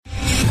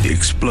The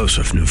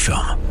explosive new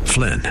film,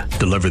 Flynn,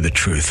 deliver the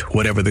truth,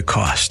 whatever the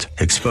cost,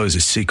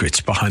 exposes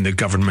secrets behind the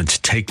government's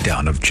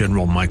takedown of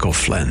General Michael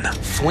Flynn.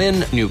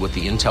 Flynn knew what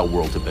the intel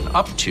world had been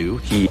up to.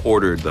 He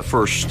ordered the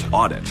first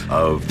audit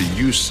of the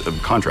use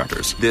of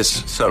contractors.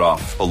 This set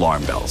off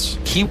alarm bells.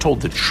 He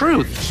told the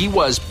truth. He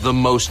was the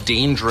most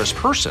dangerous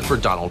person for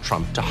Donald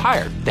Trump to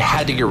hire. They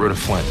had to get rid of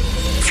Flynn.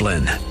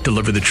 Flynn,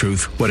 deliver the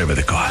truth, whatever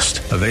the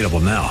cost. Available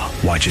now.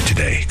 Watch it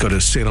today. Go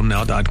to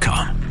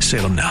salemnow.com.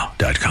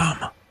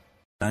 salemnow.com.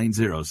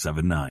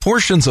 9079.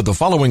 Portions of the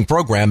following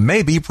program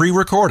may be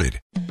pre-recorded.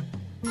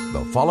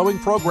 The following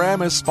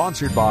program is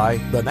sponsored by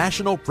the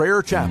National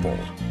Prayer Chapel.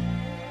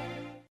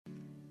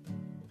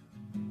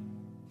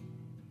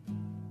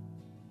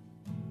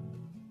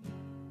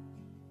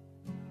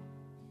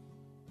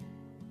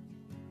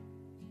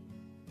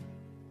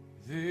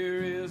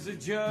 There is a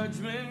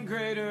judgment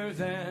greater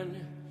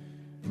than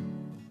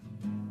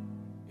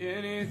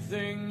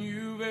anything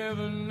you've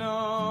ever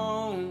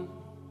known.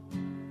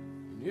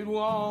 It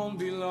won't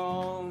be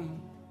long.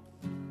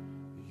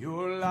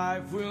 Your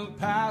life will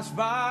pass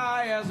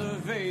by as a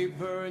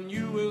vapor, and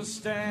you will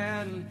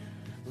stand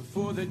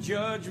before the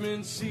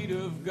judgment seat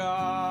of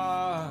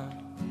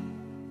God.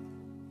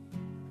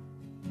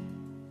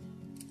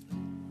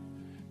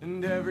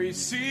 And every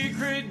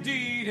secret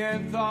deed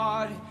and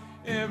thought,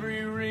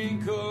 every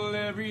wrinkle,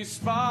 every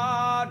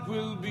spot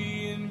will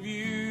be in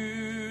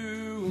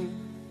view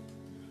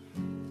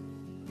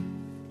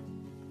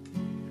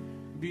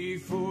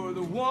before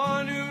the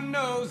one who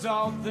knows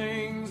all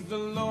things, the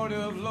Lord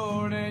of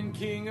Lords and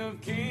King of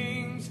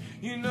Kings.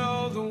 You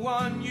know, the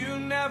one you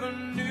never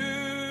knew.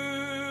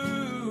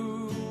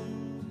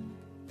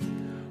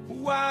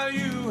 While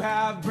you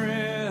have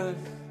breath,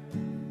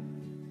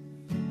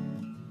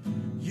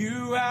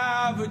 you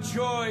have a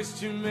choice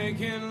to make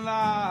in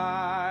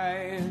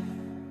life.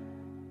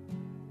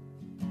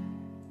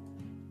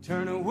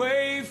 Turn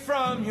away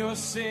from your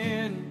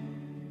sin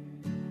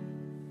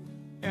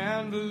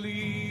and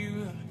believe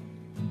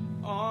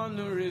on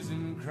the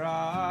risen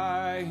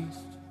Christ.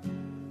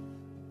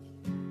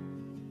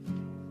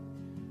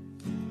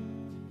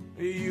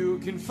 You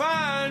can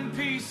find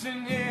peace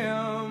in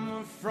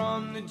Him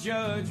from the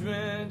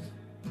judgment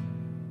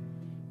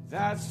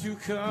that's to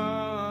come.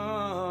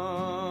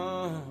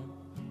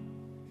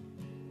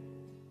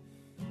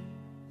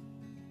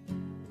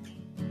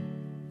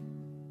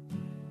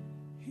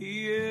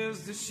 He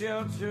is the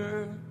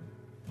shelter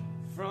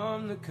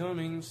from the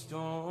coming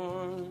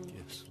storm.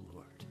 Yes,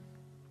 Lord.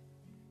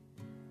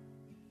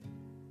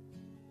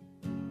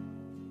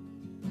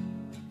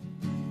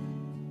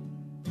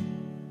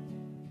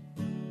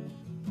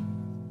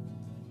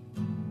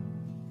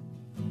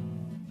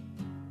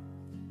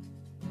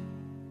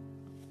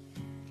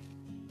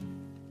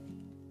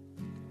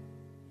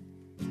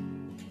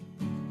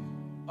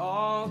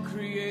 All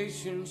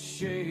creation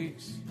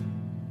shakes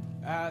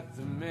at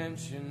the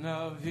mention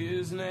of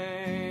His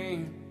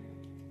name.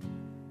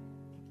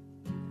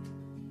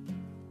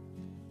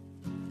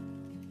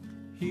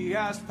 He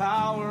has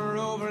power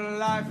over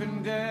life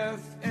and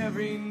death.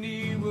 Every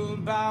knee will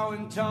bow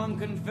and tongue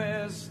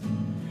confess.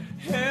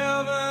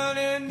 Heaven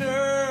and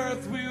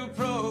earth will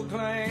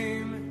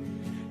proclaim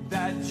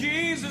that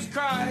Jesus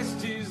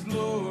Christ is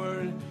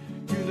Lord.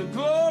 To the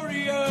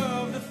glory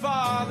of the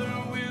Father,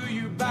 will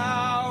you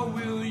bow?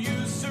 Will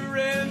you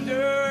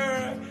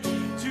surrender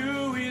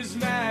to His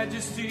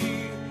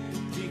majesty?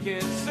 He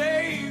can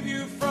save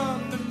you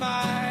from the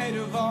might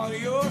of all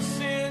your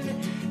sin.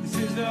 This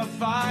is the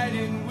fight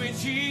in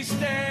which He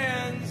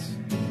stands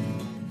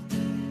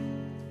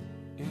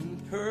in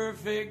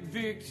perfect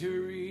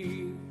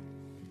victory.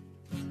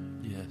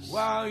 Yes.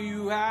 While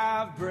you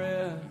have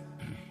breath,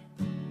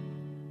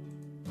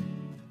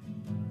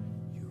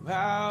 you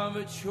have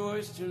a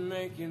choice to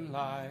make in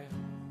life.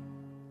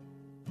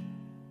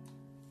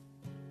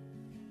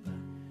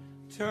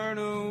 Turn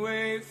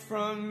away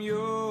from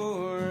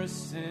your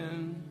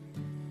sin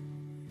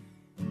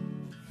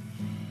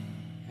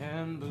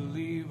and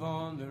believe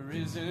on the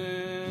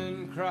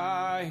risen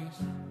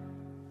Christ.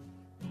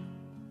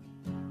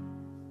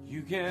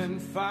 You can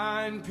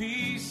find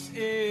peace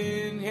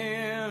in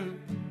Him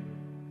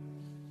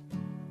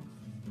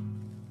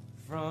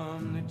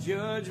from the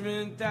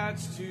judgment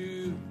that's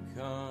to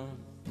come.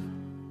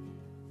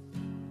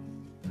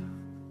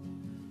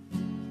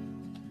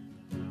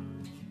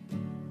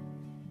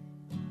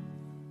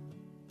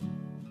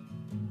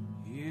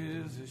 He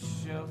is a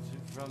shelter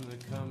from the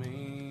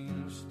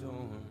coming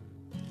storm.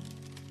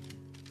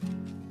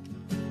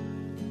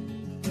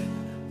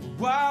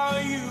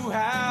 While you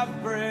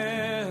have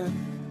breath,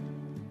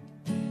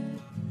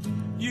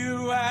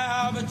 you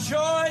have a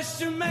choice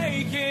to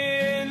make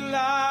in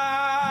life.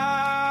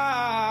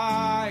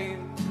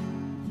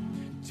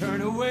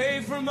 Turn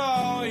away from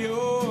all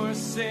your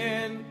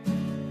sin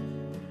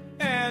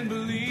and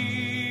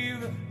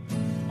believe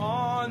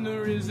on the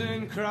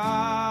risen Christ.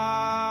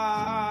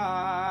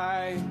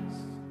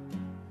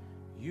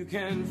 You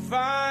can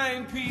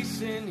find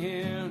peace in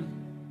Him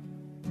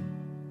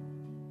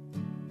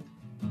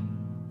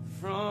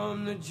from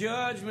from the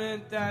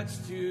judgment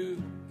that's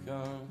to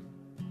come.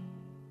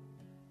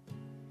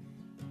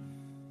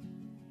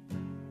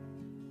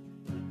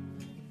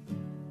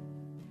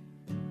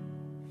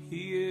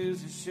 He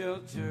is a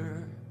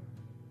shelter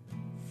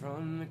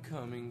from the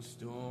coming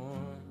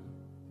storm.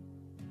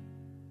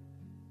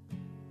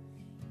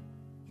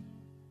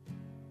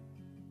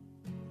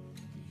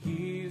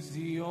 He's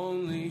the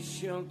only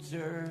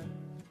shelter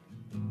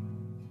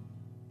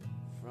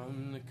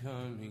from the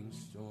coming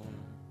storm.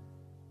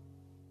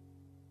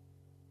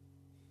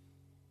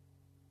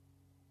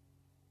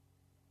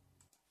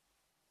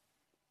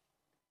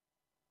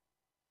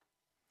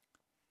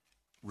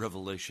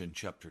 Revelation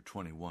chapter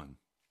 21,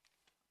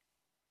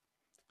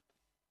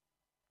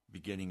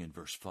 beginning in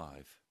verse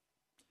 5.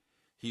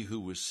 He who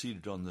was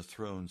seated on the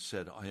throne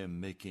said, I am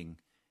making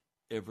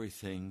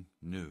everything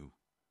new.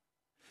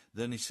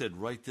 Then he said,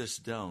 write this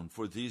down,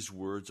 for these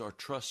words are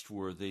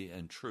trustworthy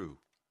and true.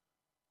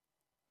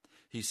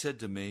 He said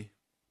to me,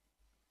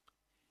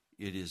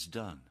 it is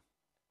done.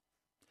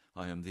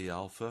 I am the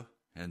Alpha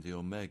and the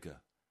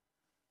Omega,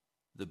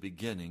 the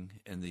beginning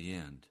and the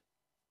end.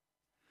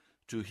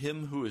 To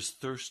him who is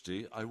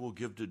thirsty, I will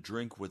give to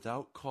drink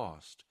without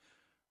cost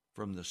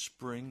from the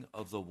spring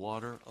of the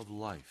water of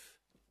life.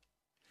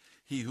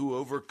 He who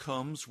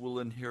overcomes will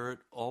inherit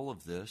all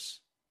of this,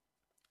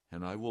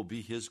 and I will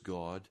be his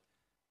God,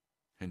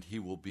 and he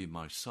will be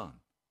my son.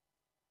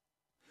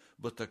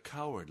 But the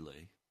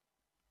cowardly,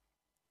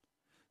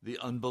 the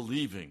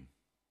unbelieving,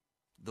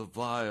 the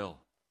vile,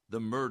 the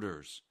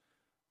murderers,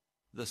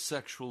 the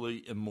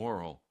sexually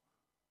immoral,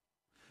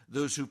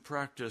 those who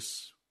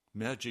practice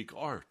magic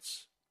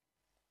arts,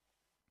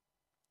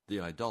 the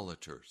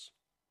idolaters,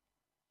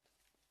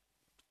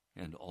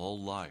 and all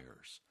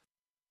liars,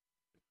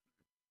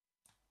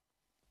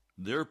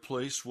 their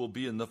place will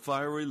be in the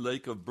fiery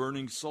lake of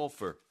burning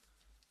sulfur.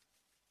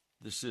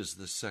 This is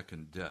the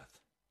second death.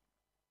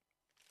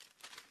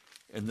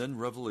 And then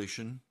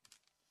Revelation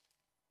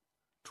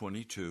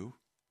 22,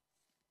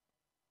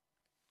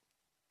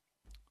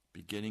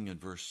 beginning in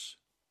verse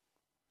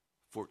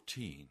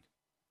 14.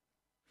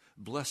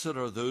 Blessed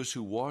are those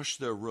who wash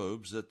their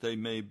robes, that they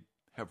may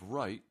have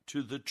right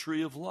to the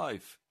tree of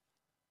life,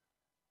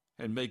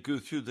 and may go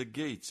through the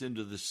gates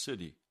into the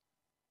city.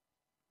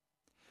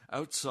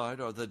 Outside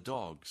are the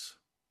dogs,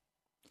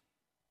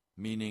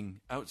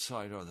 meaning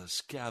outside are the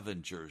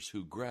scavengers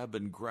who grab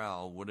and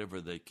growl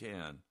whatever they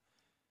can.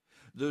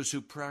 Those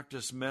who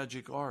practice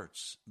magic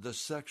arts, the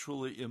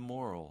sexually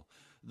immoral,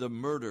 the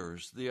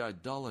murderers, the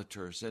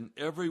idolaters, and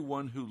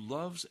everyone who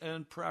loves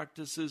and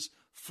practices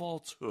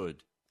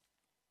falsehood.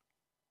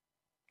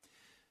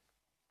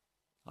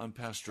 I'm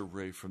Pastor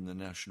Ray from the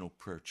National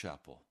Prayer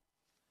Chapel.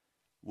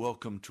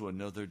 Welcome to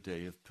another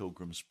day of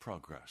Pilgrim's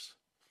Progress.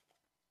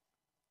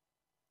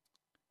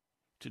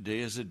 Today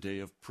is a day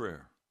of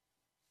prayer.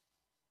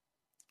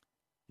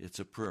 It's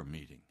a prayer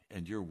meeting,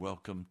 and you're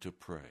welcome to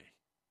pray.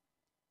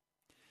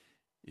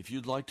 If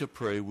you'd like to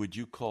pray, would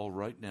you call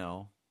right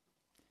now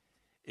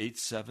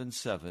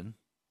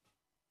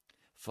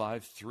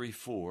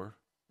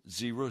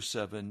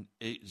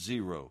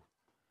 877-534-0780.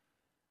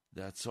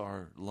 That's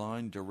our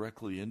line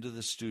directly into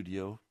the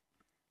studio.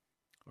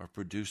 Our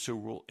producer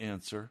will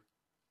answer,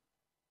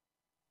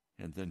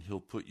 and then he'll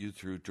put you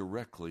through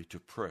directly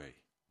to pray.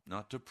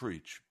 Not to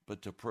preach,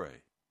 but to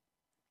pray.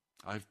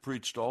 I've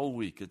preached all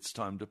week. It's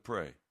time to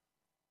pray.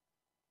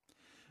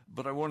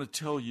 But I want to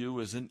tell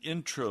you as an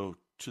intro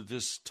to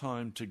this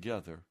time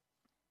together,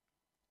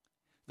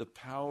 the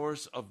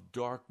powers of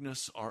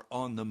darkness are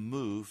on the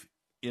move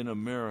in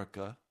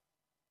America,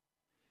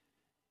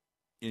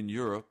 in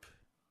Europe,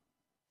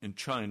 in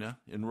China,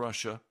 in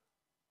Russia,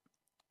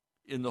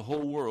 in the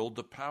whole world.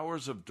 The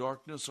powers of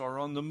darkness are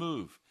on the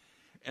move,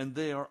 and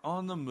they are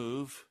on the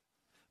move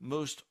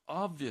most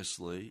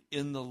obviously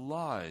in the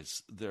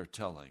lies they're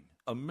telling.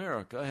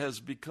 America has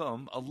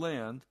become a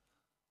land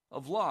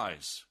of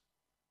lies.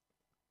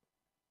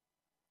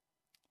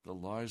 The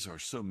lies are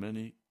so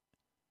many,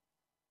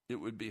 it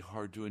would be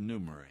hard to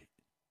enumerate.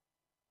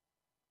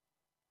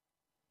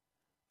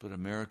 But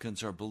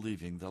Americans are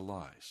believing the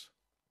lies.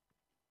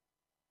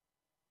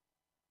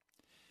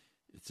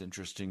 It's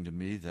interesting to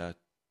me that,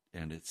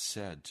 and it's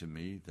sad to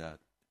me, that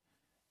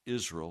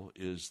Israel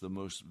is the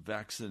most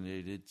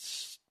vaccinated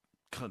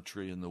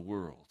country in the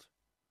world.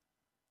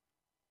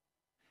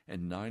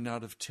 And 9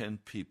 out of 10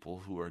 people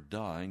who are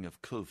dying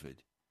of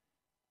COVID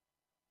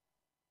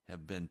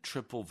have been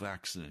triple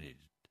vaccinated.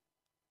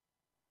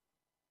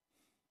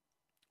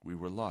 We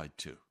were lied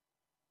to.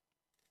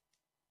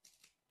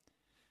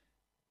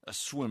 A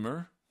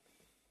swimmer,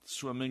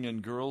 swimming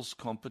in girls'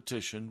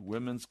 competition,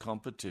 women's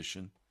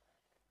competition,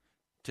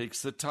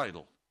 takes the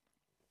title.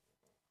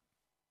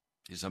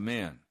 He's a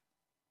man.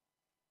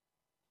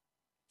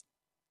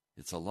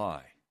 It's a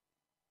lie.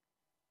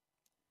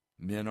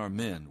 Men are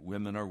men,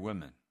 women are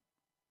women.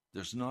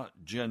 There's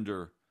not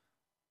gender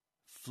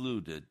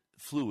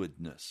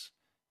fluidness.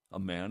 A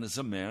man is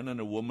a man and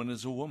a woman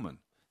is a woman.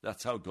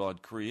 That's how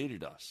God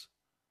created us.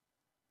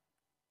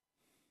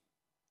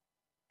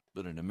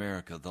 But in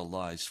America, the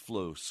lies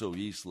flow so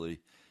easily.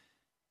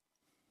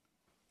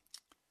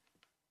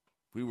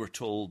 We were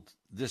told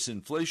this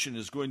inflation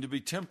is going to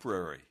be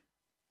temporary.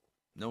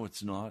 No,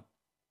 it's not.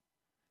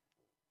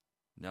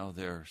 Now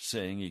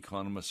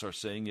economists are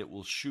saying it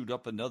will shoot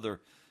up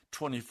another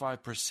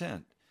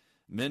 25%.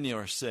 Many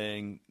are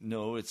saying,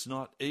 no, it's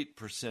not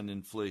 8%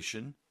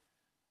 inflation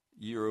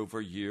year over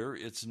year.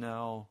 It's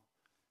now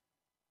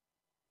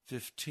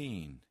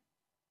 15%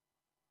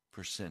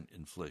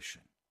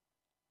 inflation.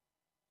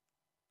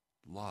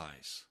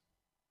 Lies.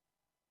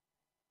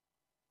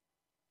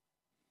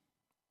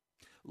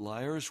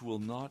 Liars will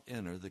not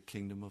enter the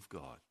kingdom of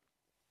God.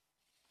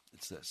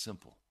 It's that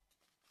simple.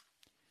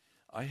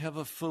 I have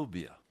a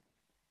phobia.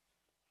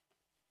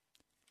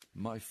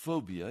 My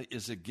phobia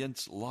is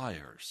against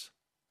liars.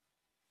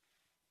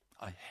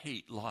 I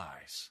hate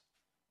lies.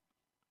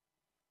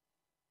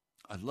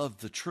 I love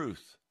the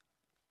truth.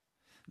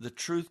 The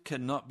truth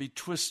cannot be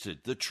twisted.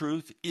 The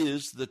truth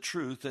is the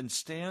truth and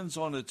stands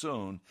on its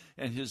own,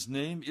 and his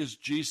name is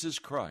Jesus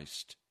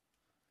Christ.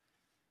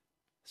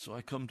 So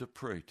I come to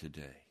pray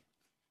today.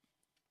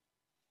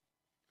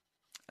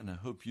 And I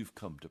hope you've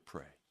come to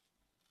pray.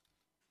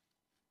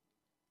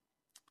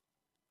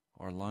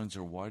 Our lines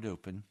are wide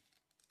open.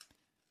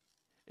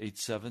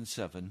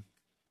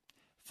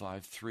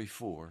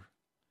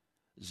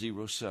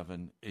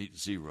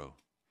 877-534-0780.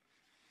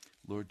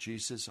 Lord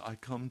Jesus, I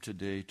come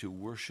today to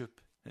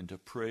worship and to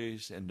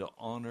praise and to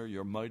honor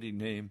your mighty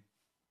name.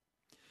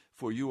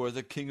 For you are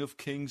the King of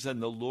kings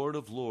and the Lord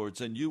of lords,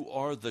 and you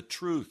are the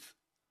truth.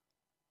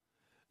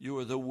 You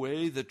are the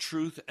way, the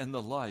truth, and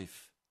the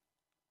life.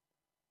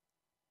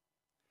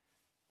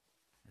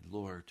 And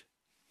Lord,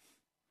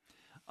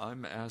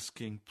 I'm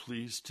asking,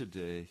 please,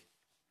 today,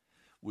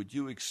 would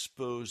you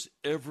expose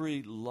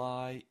every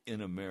lie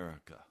in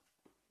America?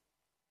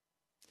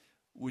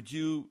 Would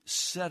you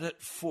set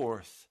it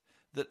forth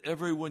that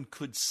everyone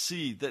could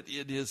see that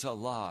it is a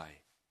lie?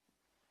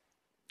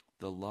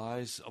 The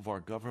lies of our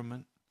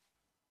government,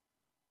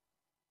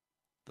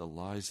 the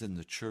lies in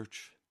the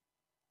church,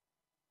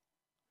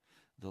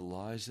 the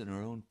lies in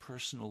our own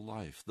personal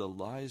life, the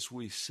lies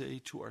we say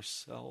to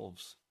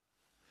ourselves.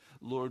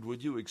 Lord,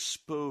 would you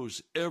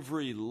expose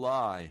every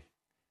lie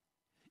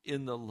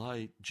in the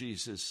light,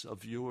 Jesus,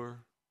 of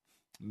your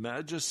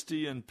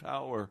majesty and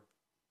power?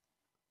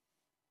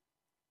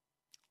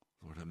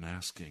 Lord, I'm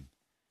asking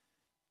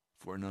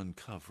for an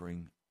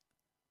uncovering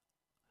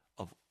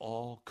of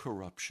all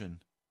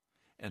corruption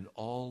and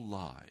all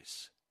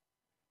lies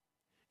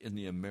in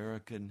the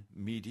American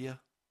media,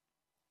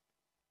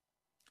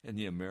 in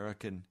the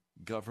American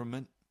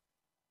government,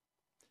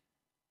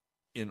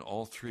 in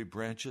all three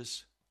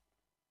branches.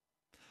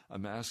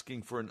 I'm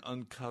asking for an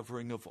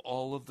uncovering of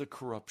all of the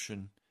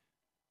corruption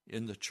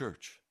in the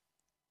church.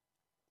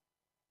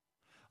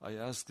 I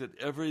ask that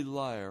every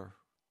liar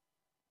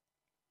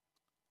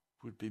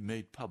would be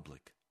made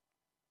public.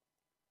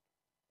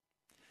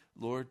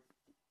 Lord,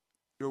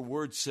 your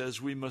word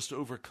says we must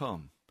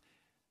overcome.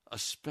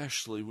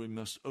 Especially we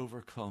must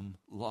overcome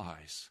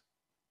lies.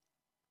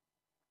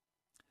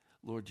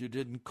 Lord, you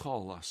didn't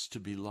call us to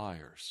be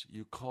liars.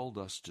 You called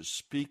us to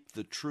speak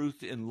the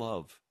truth in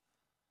love.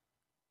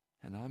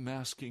 And I'm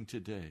asking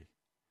today,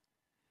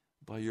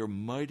 by your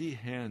mighty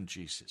hand,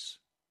 Jesus,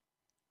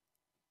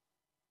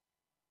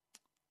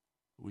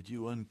 would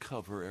you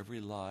uncover every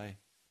lie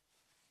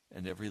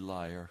and every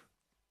liar?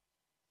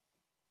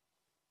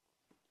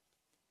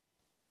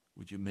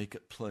 Would you make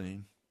it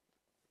plain?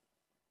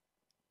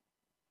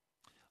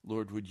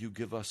 Lord, would you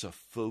give us a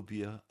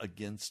phobia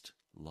against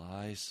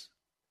lies?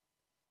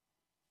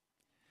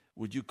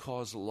 Would you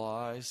cause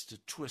lies to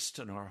twist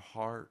in our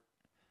heart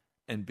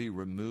and be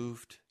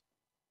removed?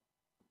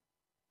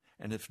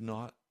 And if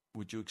not,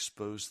 would you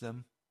expose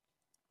them?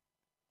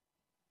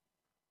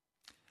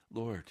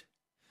 Lord,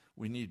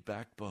 we need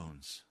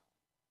backbones.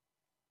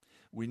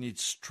 We need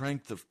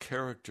strength of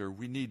character.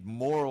 We need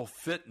moral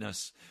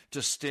fitness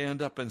to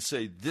stand up and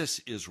say, this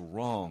is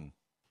wrong.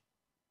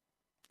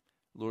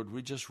 Lord,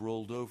 we just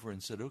rolled over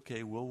and said,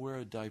 okay, we'll wear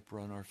a diaper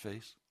on our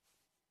face.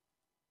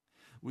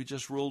 We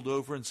just rolled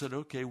over and said,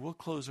 okay, we'll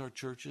close our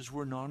churches.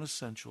 We're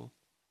non-essential.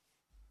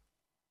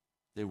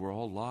 They were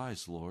all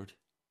lies, Lord.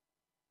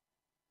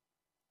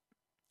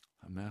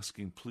 I'm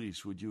asking,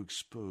 please, would you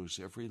expose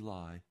every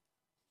lie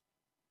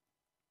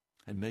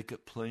and make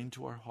it plain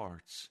to our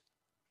hearts?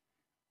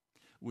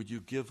 Would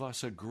you give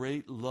us a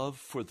great love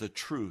for the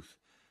truth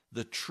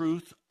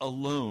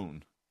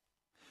alone?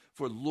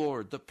 For,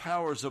 Lord, the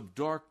powers of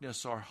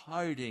darkness are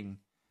hiding.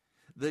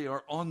 They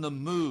are on the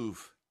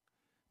move,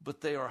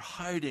 but they are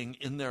hiding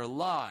in their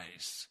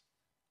lies.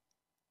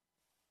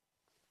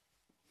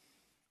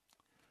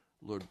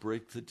 Lord,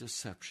 break the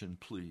deception,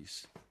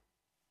 please.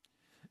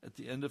 At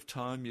the end of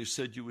time, you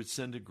said you would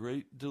send a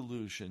great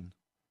delusion.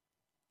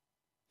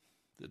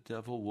 The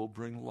devil will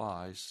bring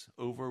lies,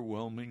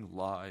 overwhelming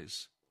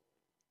lies.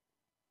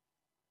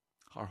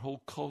 Our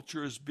whole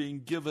culture is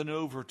being given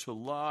over to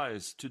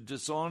lies, to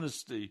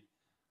dishonesty,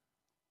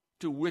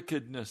 to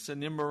wickedness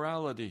and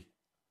immorality.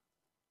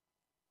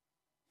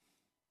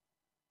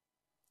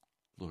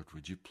 Lord,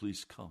 would you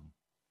please come?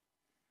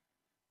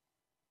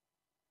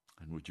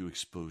 And would you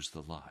expose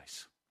the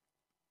lies?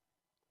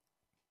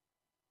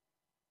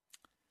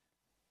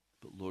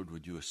 But Lord,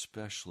 would you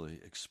especially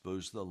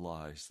expose the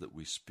lies that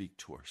we speak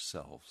to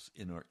ourselves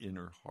in our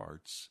inner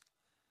hearts,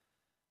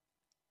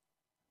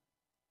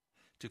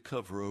 to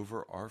cover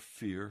over our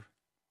fear,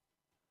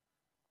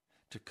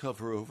 to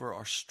cover over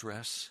our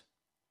stress,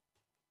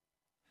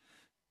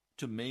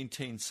 to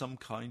maintain some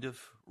kind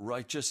of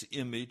righteous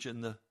image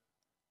in the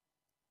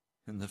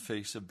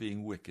face of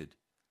being wicked.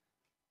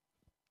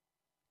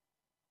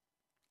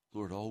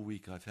 Lord, all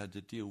week I've had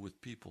to deal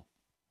with people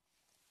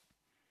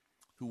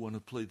who want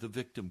to play the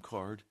victim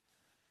card,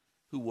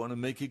 who want to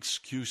make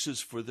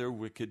excuses for their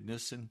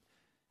wickedness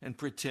and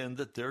pretend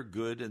that they're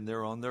good and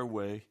they're on their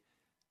way,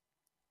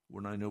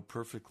 when I know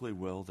perfectly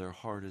well their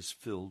heart is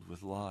filled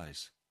with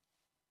lies.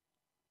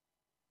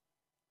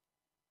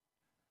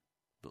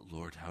 But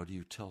Lord, how do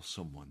you tell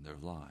someone they're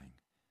lying,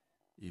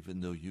 even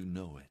though you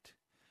know it?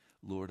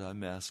 Lord,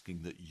 I'm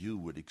asking that you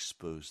would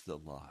expose the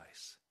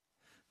lies,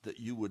 that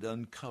you would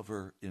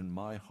uncover in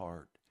my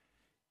heart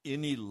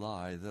any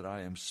lie that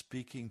I am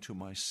speaking to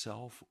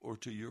myself or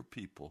to your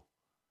people,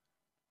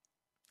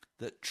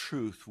 that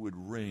truth would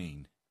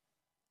reign,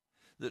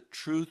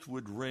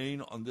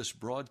 on this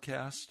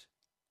broadcast,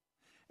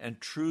 and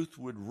truth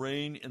would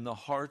reign in the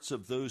hearts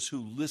of those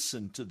who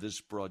listen to this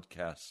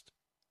broadcast.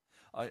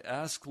 I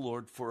ask,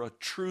 Lord, for a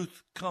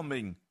truth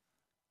coming,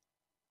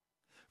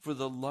 for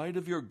the light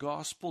of your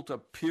gospel to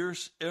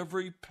pierce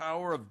every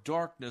power of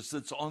darkness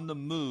that's on the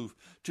move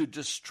to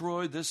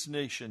destroy this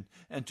nation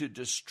and to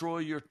destroy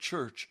your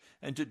church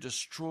and to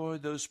destroy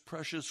those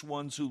precious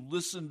ones who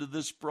listen to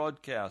this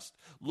broadcast.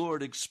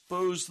 Lord,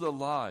 expose the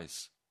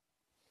lies.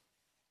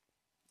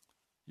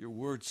 Your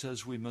word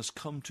says we must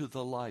come to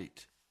the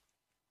light.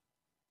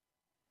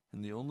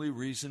 And the only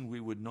reason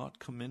we would not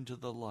come into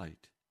the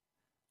light,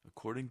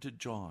 according to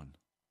John,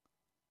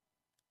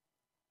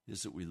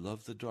 is that we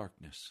love the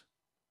darkness.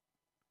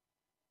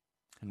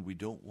 And we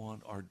don't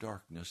want our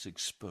darkness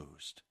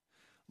exposed.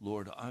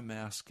 Lord, I'm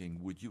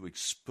asking, would you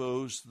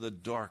expose the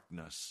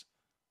darkness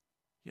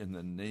in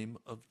the name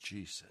of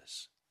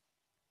Jesus?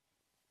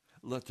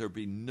 Let there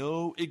be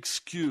no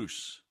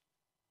excuse.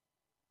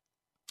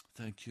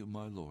 Thank you,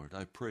 my Lord.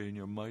 I pray in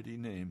your mighty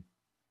name.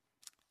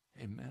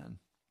 Amen.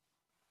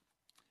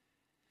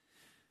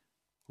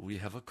 We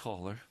have a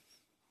caller.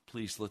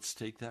 Please, let's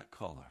take that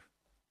caller.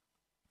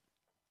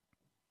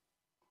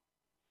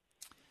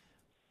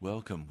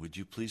 Welcome. Would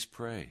you please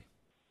pray?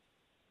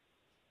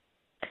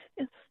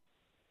 Yes.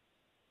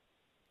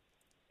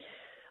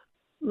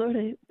 Lord,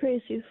 I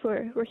praise you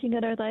for working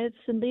in our lives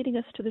and leading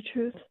us to the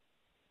truth,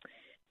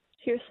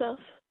 to yourself.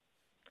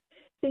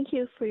 Thank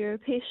you for your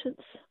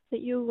patience,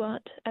 that you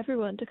want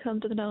everyone to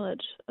come to the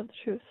knowledge of the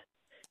truth.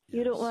 Yes.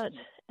 You don't want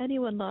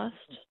anyone lost.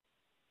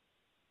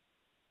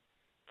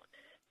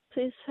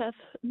 Please have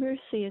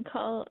mercy and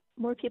call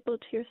more people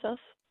to yourself,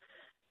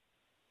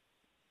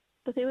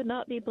 that they would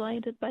not be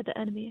blinded by the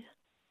enemy.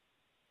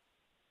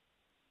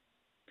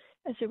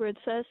 As your word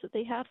says, that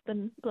they have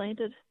been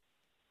blinded,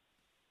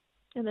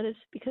 and that it's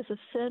because of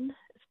sin,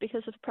 it's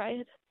because of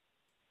pride.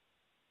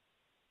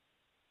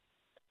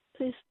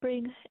 Please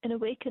bring an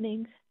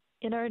awakening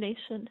in our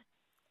nation,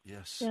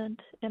 yes, and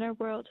in our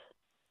world.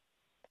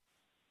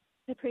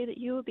 I pray that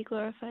you will be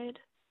glorified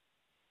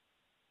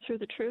through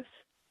the truth,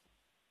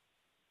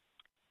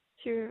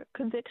 through your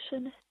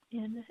conviction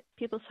in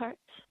people's hearts.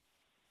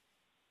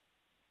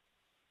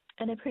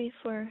 And I pray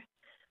for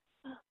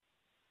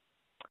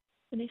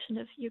the nation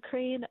of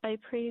Ukraine. I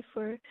pray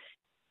for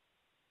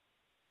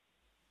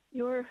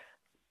your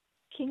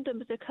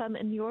kingdom to come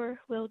and your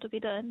will to be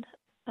done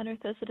on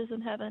earth as it is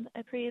in heaven.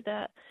 I pray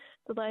that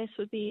the lies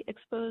would be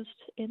exposed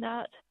in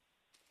that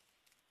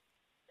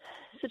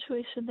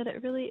situation, that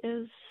it really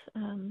is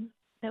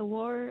a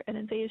war, an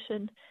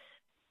invasion.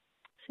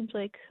 Seems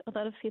like a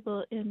lot of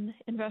people in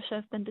Russia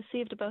have been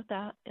deceived about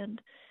that,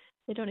 and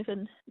they don't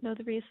even know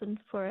the reason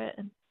for it.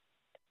 And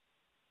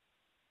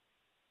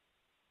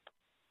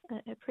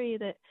I pray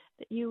that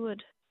you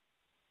would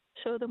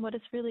show them what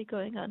is really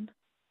going on.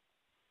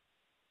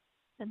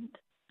 And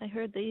I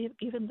heard that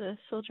even the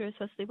soldiers,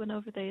 as they went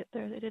over there,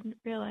 they didn't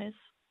realize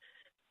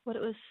what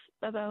it was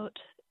about.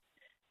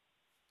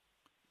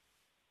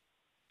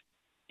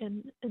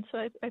 And so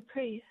I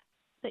pray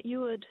that you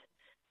would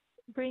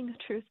bring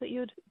truth, that you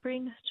would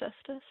bring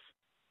justice.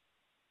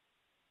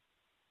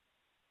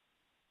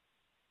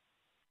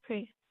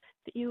 Pray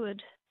that you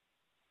would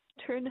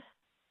turn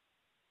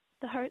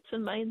the hearts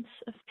and minds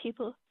of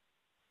people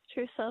to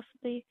yourself,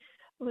 that they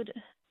would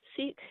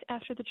seek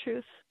after the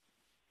truth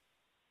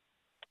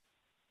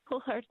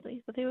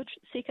wholeheartedly, that they would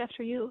seek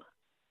after you,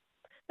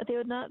 that they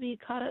would not be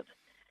caught up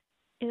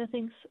in the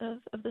things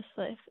of this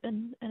life.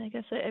 And I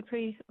guess I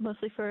pray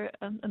mostly for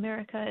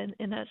America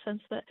in that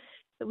sense, that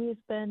we've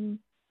been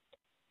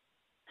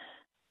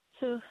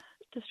so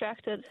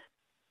distracted.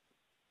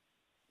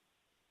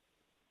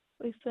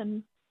 We've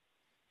been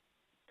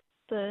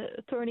the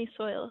thorny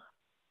soil,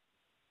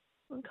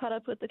 caught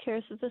up with the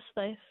cares of this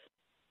life.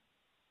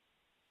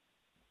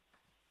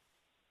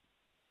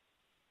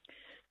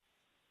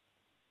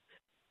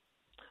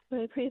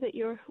 Lord, I pray that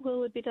your will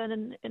would be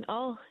done in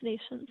all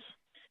nations.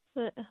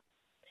 But, of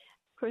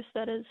course,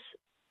 that is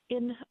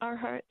in our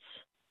hearts.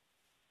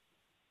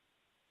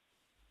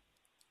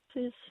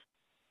 Please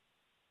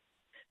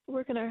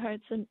work in our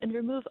hearts and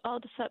remove all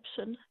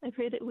deception. I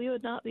pray that we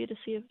would not be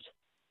deceived.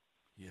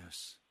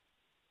 Yes.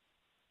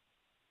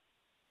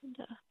 And,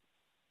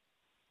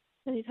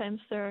 many times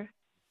there are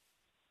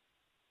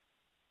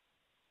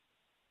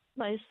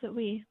lies that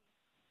we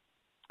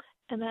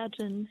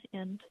imagine,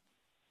 and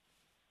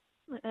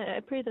I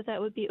pray that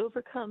that would be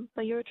overcome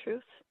by your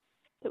truth,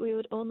 that we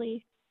would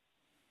only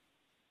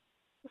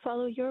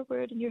follow your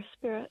word and your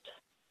spirit.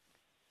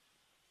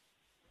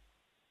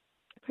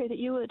 I pray that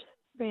you would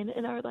reign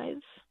in our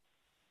lives.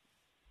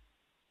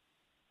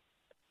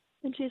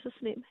 In Jesus'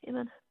 name,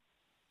 amen.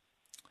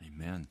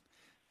 Amen.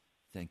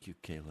 Thank you,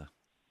 Kayla.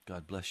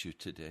 God bless you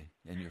today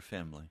and your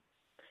family.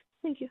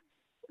 Thank you.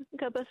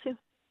 God bless you.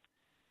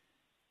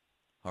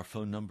 Our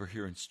phone number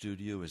here in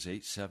studio is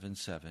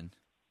 877-534-0780.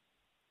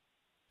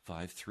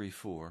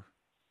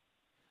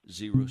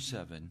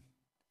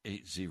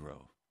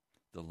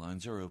 The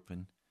lines are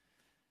open.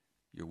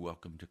 You're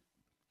welcome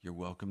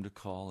to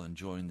call and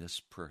join this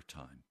prayer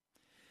time.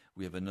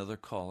 We have another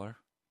caller.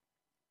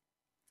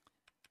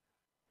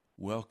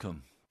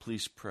 Welcome.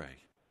 Please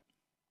pray.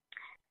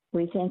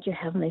 We thank you,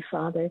 Heavenly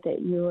Father,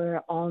 that you are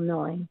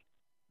all-knowing,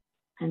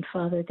 and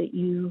Father, that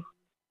you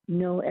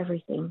know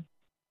everything.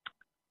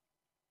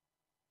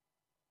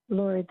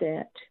 Lord,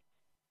 that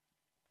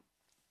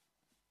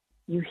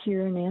you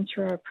hear and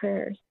answer our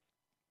prayers,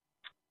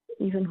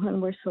 even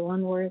when we're so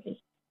unworthy.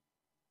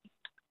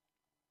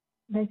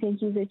 And I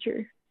thank you that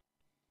you're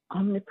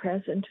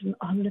omnipresent and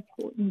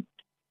omnipotent.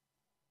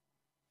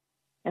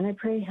 And I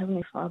pray,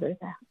 Heavenly Father,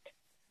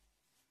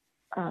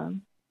 that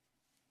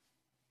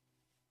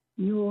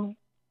you will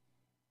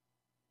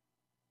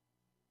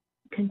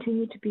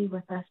continue to be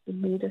with us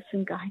and lead us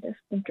and guide us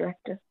and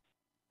direct us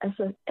as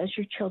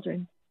your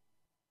children,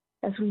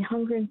 as we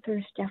hunger and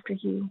thirst after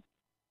you,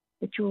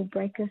 that you will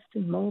break us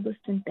and mold us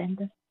and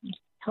bend us and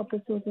help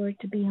us, O Lord,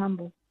 to be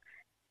humble.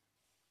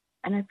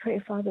 And I pray,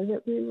 Father,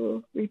 that we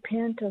will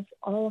repent of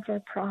all of our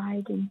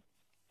pride and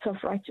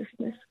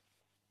self-righteousness.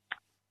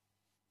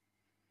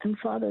 And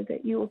Father,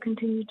 that you will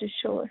continue to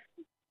show us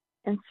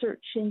and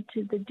search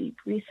into the deep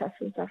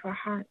recesses of our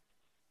heart.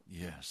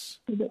 Yes.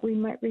 So that we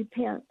might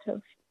repent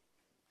of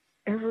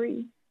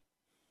every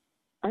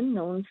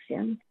unknown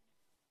sin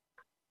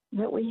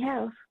that we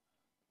have.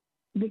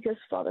 Because,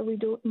 Father, we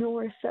don't know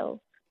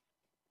ourselves.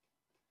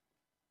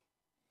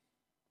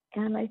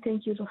 And I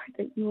thank you, Lord,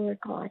 that you are a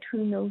God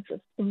who knows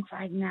us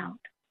inside and out.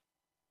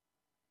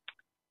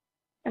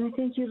 And I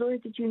thank you,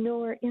 Lord, that you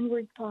know our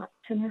inward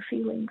thoughts and our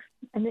feelings,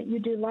 and that you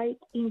delight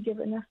in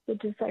giving us the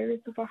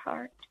desires of our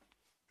heart.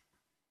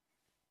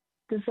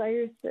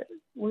 Desires that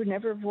were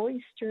never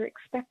voiced or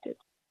expected.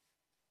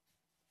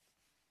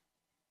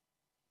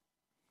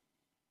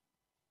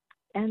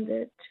 And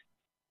that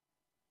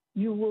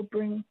you will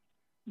bring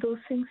those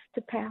things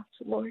to pass,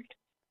 Lord.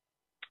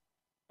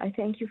 I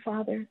thank you,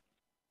 Father,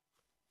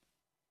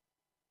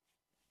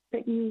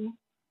 that you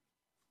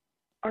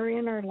are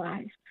in our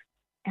lives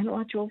and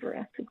watch over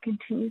us and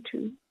continue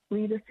to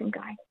lead us and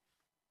guide us.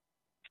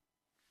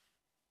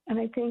 And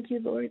I thank you,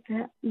 Lord,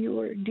 that you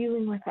are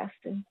dealing with us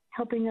and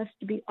helping us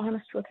to be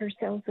honest with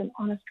ourselves and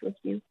honest with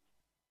you.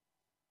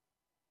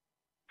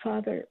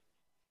 Father,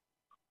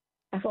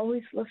 I've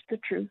always loved the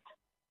truth.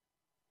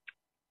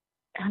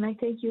 And I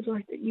thank you,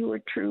 Lord, that you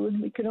are true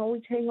and we can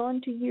always hang on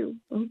to you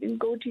and we can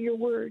go to your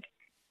word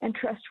and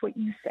trust what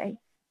you say.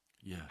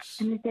 Yes.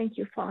 And I thank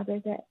you, Father,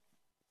 that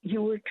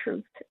you are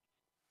truth.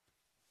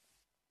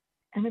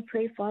 And I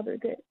pray, Father,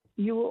 that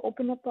you will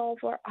open up all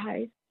of our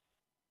eyes,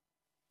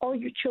 all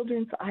your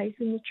children's eyes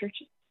in the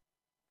churches,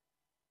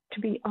 to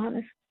be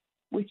honest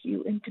with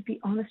you and to be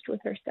honest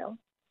with ourselves.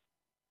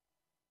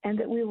 And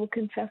that we will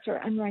confess our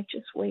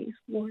unrighteous ways,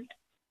 Lord.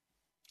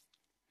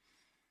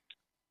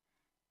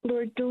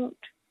 Lord, don't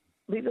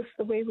leave us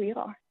the way we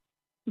are,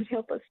 but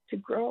help us to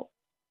grow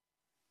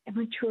and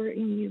mature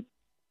in you.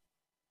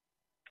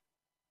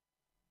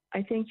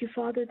 I thank you,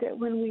 Father, that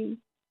when we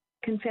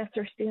confess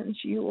our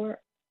sins, you are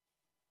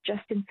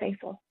just and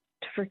faithful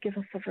to forgive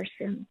us of our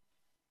sins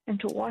and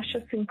to wash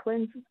us and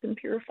cleanse us and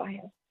purify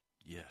us.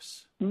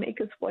 Yes. Make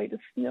us white as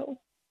snow,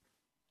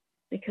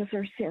 because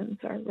our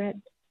sins are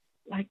red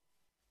like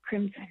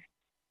crimson,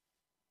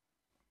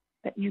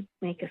 that you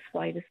make us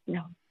white as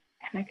snow.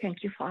 And I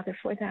thank you, Father,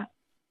 for that.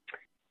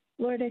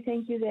 Lord, I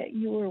thank you that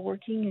you are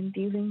working and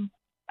dealing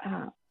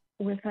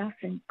with us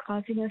and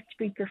causing us to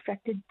be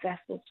perfected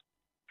vessels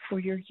for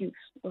your use,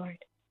 Lord.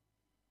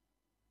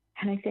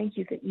 And I thank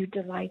you that you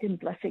delight in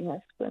blessing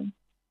us when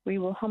we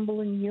will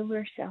humble and yield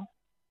ourselves.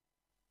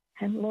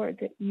 And Lord,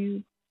 that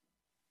you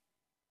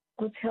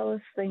will tell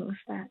us things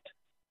that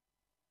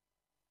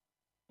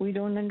we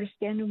don't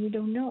understand and we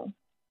don't know.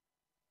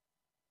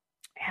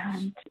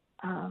 And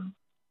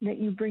that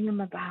you bring them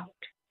about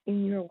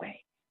in your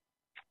way.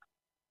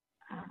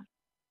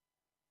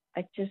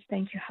 I just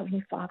thank you,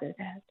 Heavenly Father,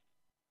 that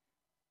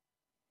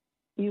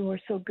you are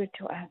so good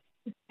to us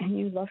and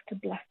you love to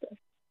bless us.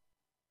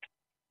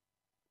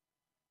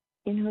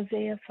 In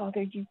Hosea,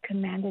 Father, you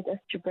commanded us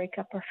to break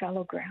up our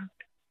fallow ground.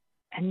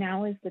 And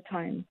now is the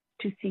time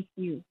to seek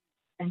you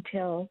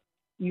until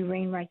you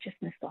rain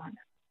righteousness on us.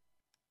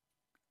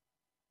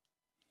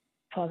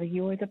 Father,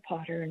 you are the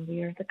potter and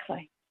we are the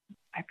clay.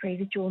 I pray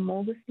that you will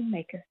mold us and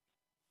make us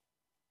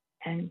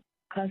and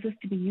cause us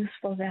to be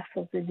useful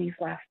vessels in these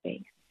last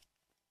days.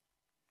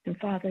 And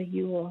Father,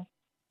 you will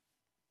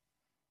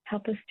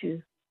help us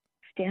to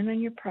stand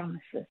on your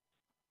promises.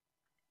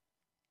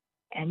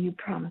 And you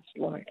promised,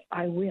 Lord,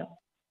 I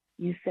will.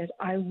 You said,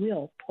 I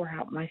will pour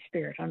out my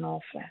spirit on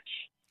all flesh.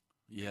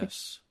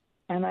 Yes.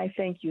 And I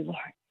thank you, Lord,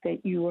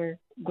 that you are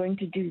going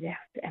to do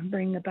that and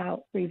bring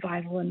about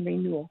revival and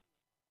renewal.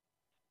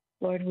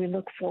 Lord, we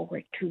look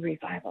forward to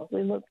revival.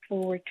 We look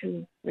forward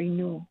to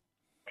renewal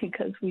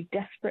because we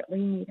desperately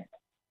need it.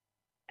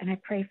 And I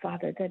pray,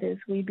 Father, that as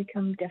we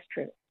become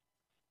desperate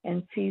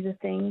and see the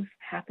things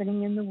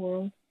happening in the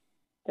world,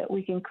 that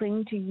we can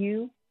cling to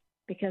you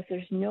because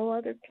there's no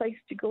other place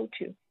to go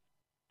to.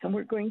 And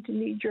we're going to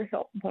need your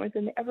help more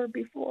than ever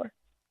before.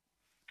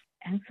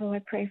 And so I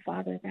pray,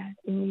 Father, that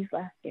in these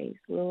last days,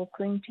 we'll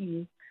cling to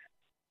you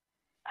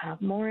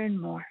more and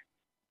more.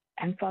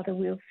 And Father,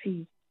 we'll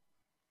see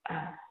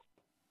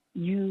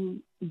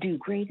you do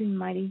great and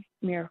mighty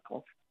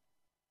miracles.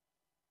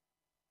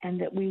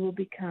 And that we will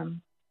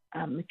become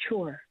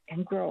mature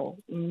and grow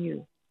in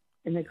you,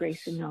 in the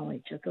grace and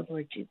knowledge of the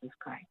Lord Jesus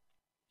Christ.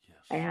 Yes.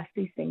 I ask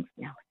these things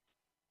now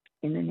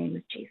in the name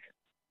of Jesus.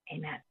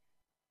 Amen.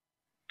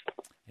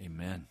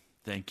 Amen.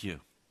 Thank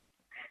you.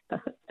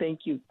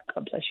 Thank you.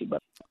 God bless you.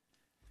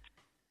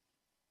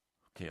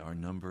 Okay, our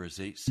number is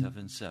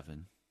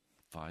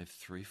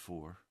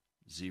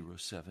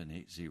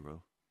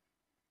 877-534-0780.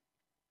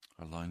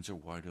 Our lines are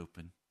wide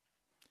open,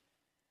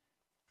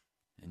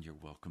 and you're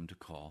welcome to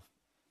call.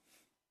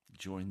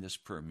 Join this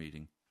prayer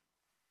meeting.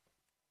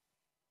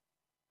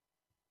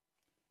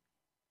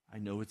 I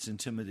know it's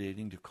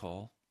intimidating to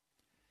call.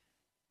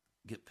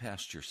 Get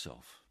past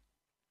yourself.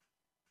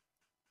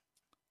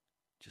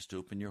 Just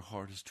open your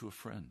heart as to a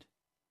friend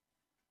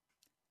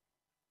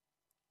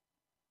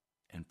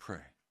and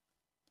pray.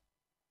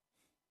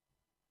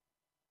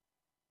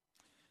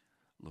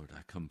 Lord,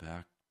 I come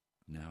back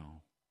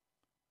now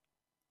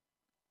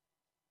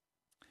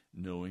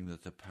knowing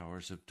that the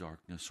powers of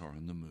darkness are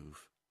on the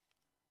move.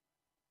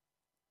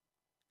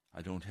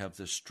 I don't have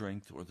the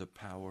strength or the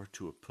power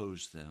to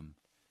oppose them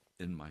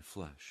in my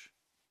flesh,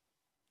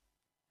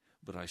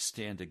 but I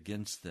stand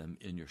against them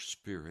in your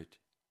spirit.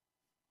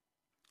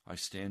 I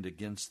stand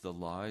against the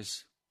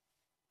lies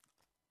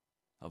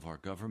of our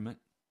government.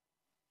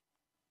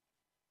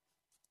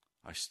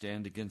 I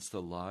stand against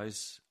the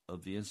lies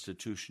of the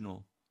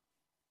institutional,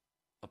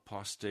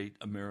 apostate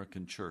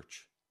American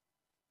church.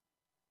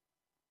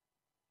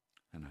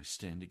 And I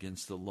stand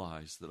against the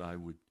lies that I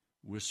would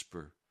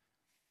whisper,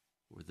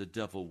 or the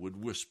devil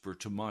would whisper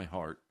to my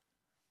heart.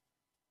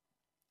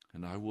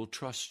 And I will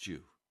trust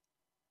you.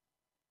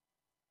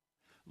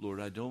 Lord,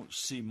 I don't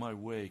see my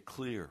way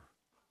clear.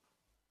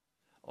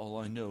 All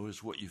I know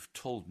is what you've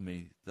told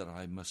me that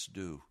I must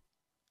do.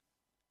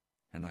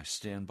 And I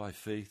stand by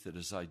faith that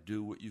as I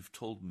do what you've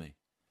told me,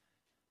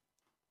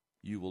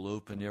 you will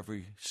open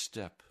every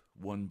step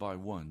one by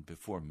one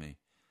before me.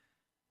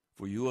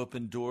 For you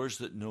open doors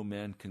that no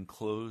man can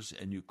close,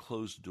 and you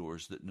close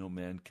doors that no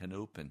man can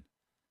open.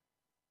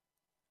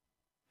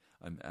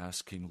 I'm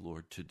asking,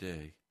 Lord,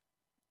 today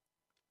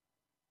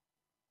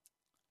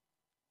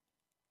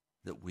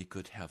that we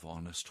could have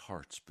honest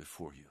hearts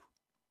before you.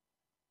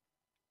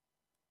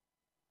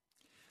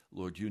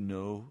 Lord, you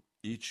know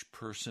each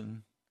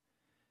person.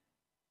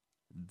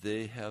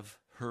 They have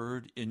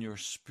heard in your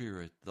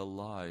spirit the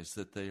lies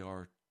that they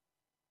are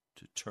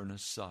to turn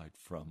aside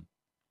from,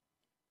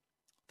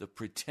 the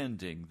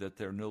pretending that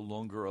they're no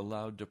longer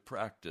allowed to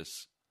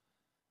practice,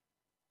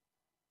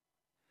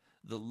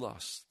 the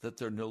lust that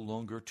they're no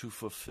longer to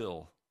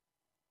fulfill.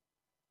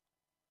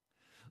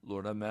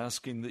 Lord, I'm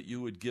asking that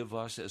you would give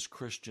us as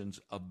Christians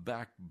a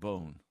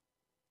backbone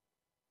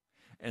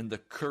and the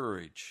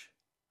courage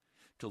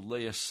to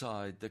lay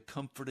aside the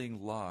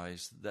comforting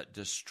lies that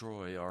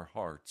destroy our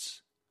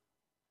hearts.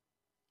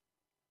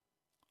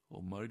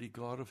 Almighty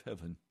God of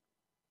heaven,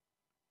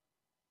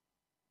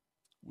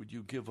 would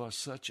you give us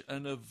such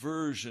an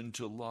aversion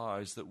to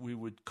lies that we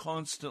would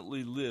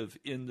constantly live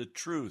in the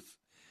truth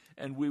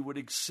and we would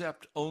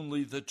accept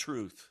only the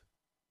truth,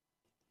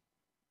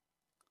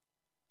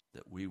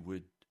 that we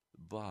would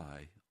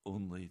buy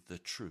only the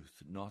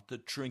truth, not the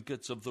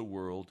trinkets of the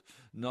world,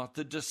 not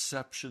the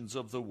deceptions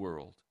of the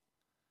world,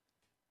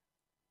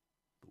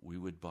 but we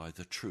would buy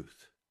the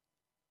truth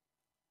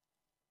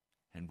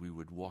and we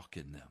would walk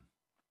in them.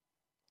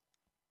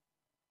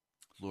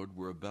 Lord,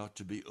 we're about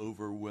to be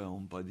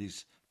overwhelmed by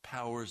these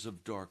powers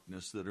of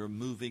darkness that are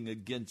moving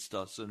against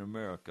us in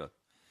America.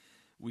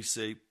 We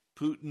say,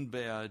 Putin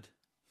bad,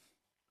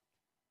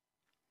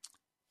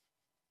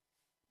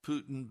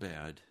 Putin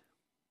bad,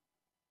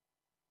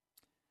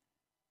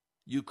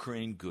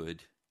 Ukraine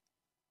good.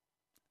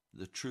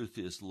 The truth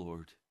is,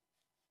 Lord,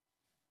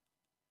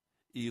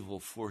 evil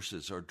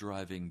forces are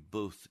driving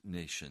both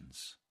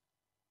nations.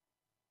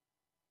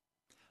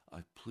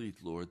 I plead,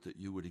 Lord, that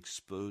you would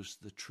expose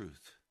the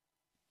truth.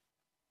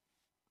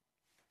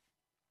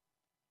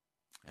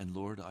 And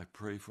Lord, I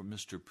pray for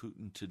Mr.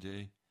 Putin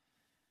today.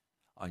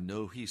 I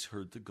know he's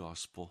heard the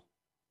gospel.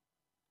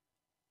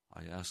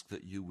 I ask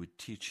that you would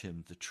teach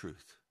him the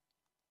truth.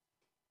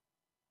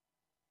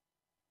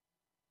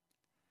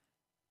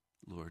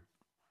 Lord,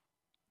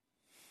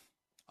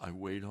 I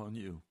wait on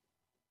you.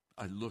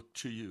 I look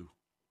to you.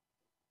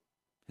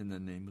 In the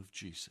name of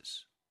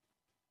Jesus.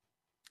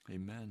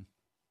 Amen.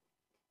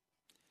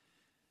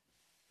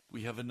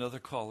 We have another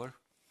caller.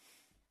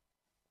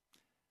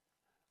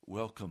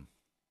 Welcome.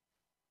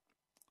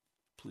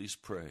 Please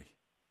pray.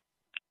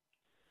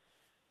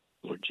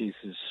 Lord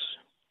Jesus,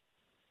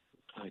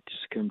 I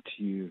just come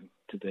to you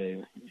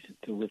today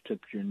to lift up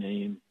your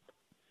name.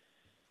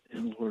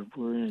 And Lord,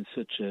 we're in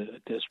such a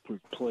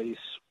desperate place.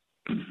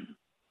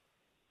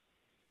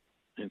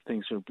 And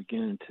things are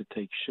beginning to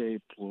take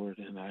shape, Lord.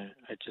 And I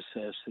just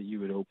ask that you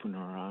would open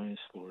our eyes,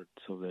 Lord,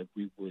 so that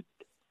we would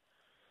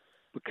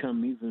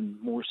become even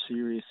more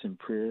serious in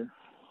prayer.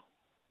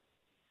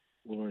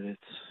 Lord,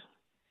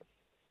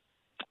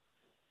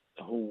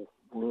 the whole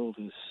world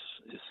is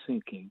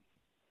sinking.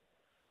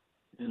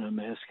 And I'm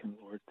asking,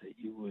 Lord, that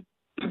you would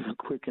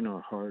quicken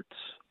our hearts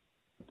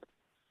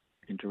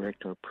and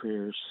direct our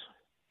prayers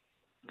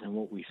and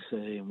what we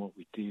say and what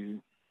we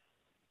do.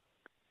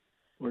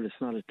 Lord,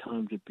 it's not a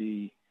time to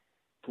be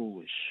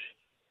foolish.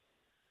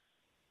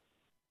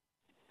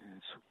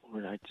 And so,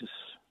 Lord, I just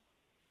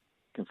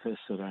confess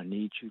that I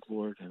need you,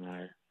 Lord, and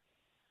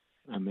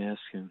I'm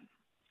asking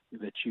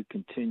that you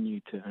continue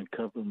to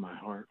uncover my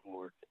heart,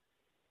 Lord.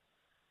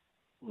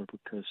 Lord,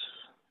 because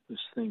there's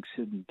things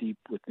hidden deep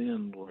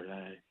within, Lord.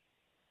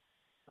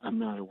 I'm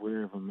not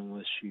aware of them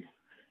unless you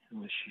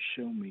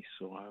show me.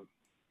 So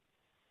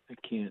I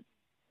can't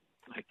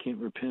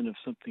repent of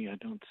something I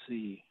don't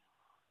see.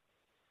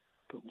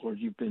 But Lord,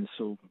 you've been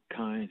so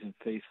kind and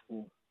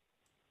faithful,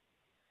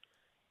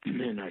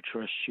 and I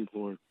trust you,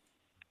 Lord,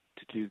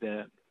 to do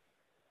that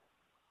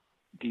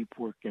deep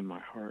work in my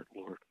heart,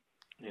 Lord,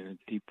 and a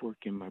deep work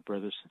in my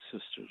brothers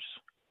and sisters.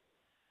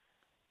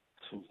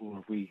 So,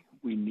 Lord, we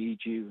need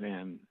you,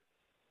 and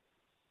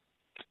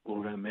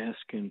Lord, I'm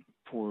asking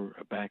for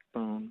a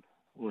backbone.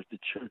 Lord, the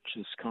church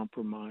is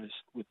compromised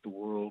with the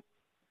world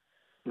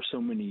for so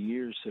many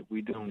years that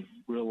we don't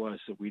realize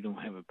that we don't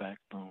have a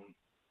backbone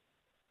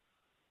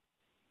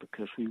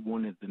because we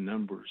wanted the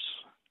numbers.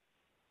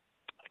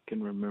 I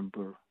can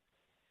remember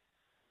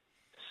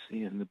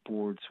seeing the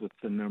boards with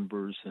the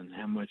numbers and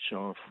how much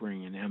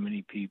offering and how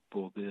many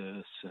people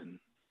this, and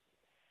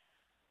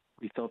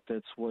we thought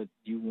that's what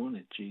you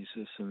wanted,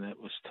 Jesus, and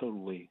that was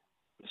totally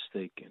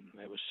mistaken.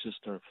 That was just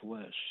our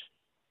flesh.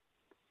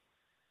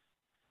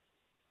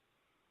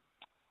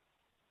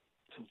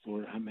 So,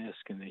 Lord, I'm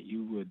asking that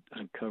you would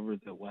uncover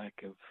the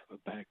lack of a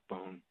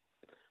backbone,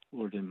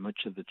 Lord, in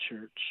much of the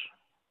church,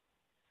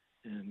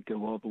 and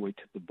go all the way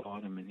to the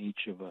bottom in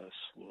each of us,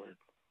 Lord.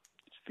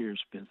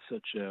 Fear's been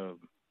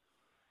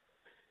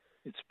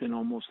it's been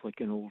almost like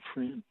an old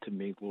friend to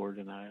me, Lord,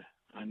 and I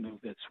know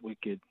that's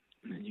wicked,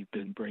 and you've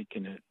been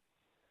breaking it.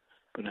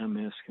 But I'm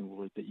asking,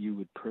 Lord, that you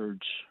would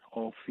purge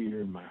all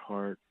fear in my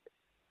heart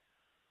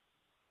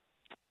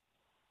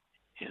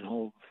and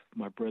all of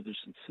my brothers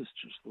and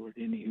sisters, Lord,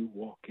 any who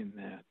walk in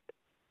that.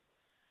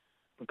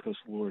 Because,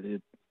 Lord,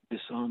 it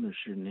dishonors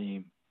your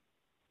name.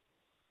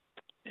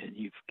 And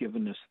you've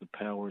given us the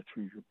power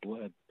through your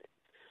blood.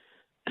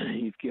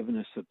 You've given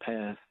us the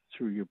path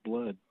through your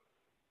blood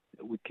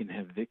that we can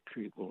have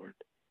victory, Lord.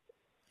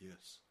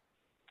 Yes.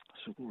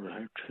 So, Lord,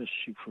 I trust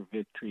you for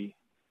victory.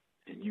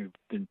 And you've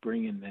been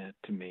bringing that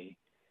to me.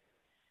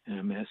 And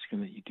I'm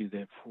asking that you do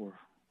that for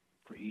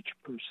each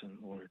person,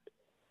 Lord.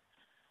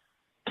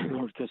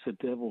 Lord, because the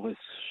devil has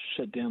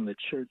shut down the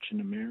church in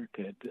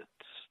America that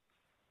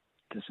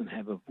doesn't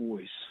have a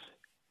voice.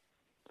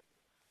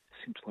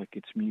 It seems like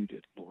it's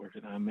muted, Lord.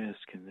 And I'm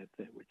asking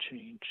that would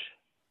change.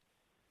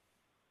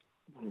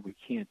 Lord, we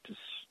can't just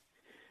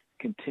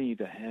continue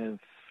to have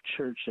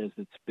church as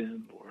it's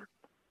been, Lord.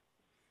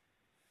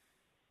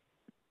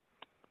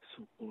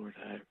 So, Lord,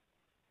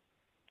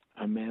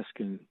 I'm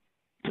asking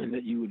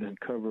that you would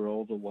uncover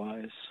all the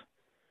lies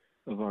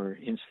of our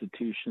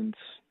institutions,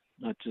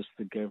 not just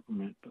the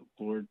government, but,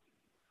 Lord,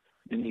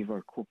 many of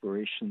our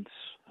corporations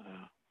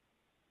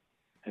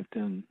have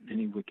done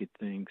many wicked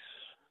things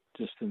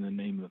just in the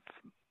name of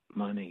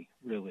money,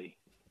 really.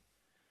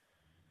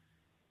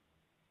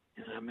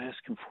 And I'm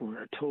asking for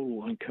a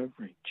total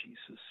uncovering,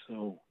 Jesus.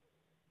 So,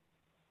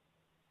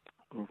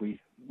 Lord, we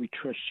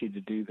trust you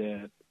to do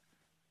that.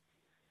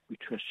 We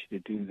trust you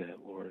to do that,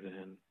 Lord,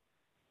 and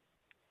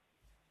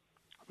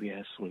we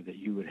ask, Lord, that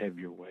you would have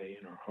your way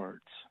in our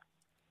hearts.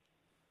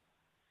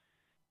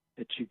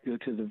 That you go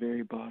to the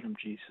very bottom,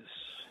 Jesus.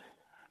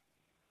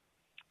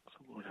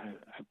 So, Lord,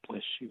 I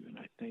bless you and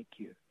I thank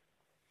you.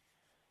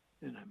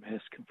 And I'm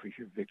asking for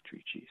your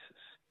victory, Jesus.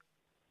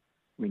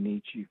 We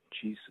need you,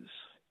 Jesus.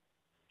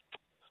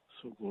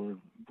 So, Lord,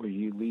 where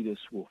you lead us,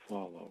 we'll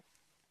follow.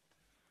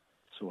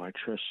 So I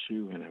trust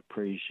you and I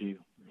praise you,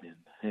 and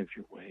have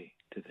your way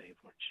today,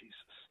 Lord Jesus.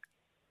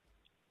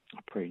 I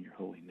pray in your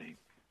holy name.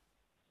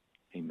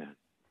 Amen.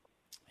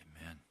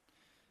 Amen.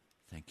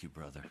 Thank you,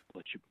 brother. God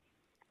bless you.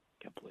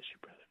 God bless you,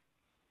 brother.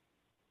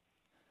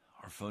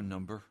 Our phone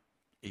number,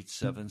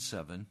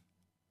 877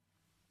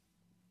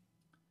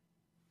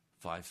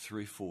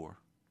 534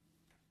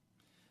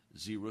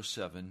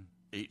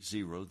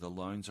 0780. The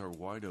lines are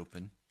wide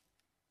open,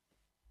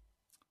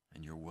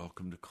 and you're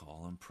welcome to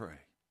call and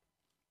pray.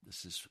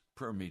 This is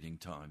prayer meeting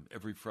time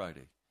every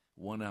Friday,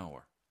 1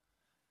 hour.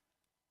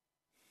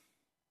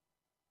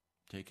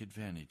 Take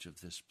advantage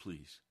of this,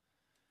 please,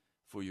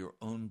 for your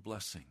own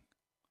blessing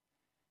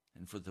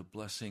and for the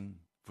blessing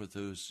for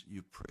those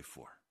you pray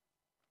for.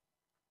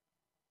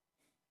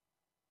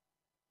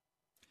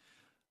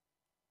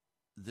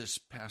 This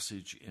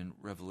passage in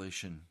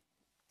Revelation,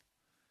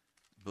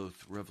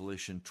 both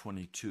Revelation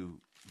 22,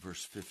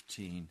 verse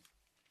 15,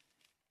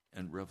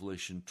 and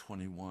Revelation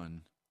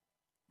 21,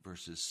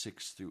 verses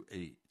 6 through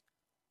 8.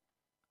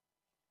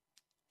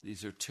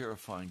 These are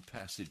terrifying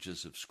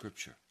passages of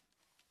Scripture.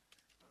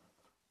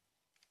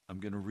 I'm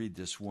going to read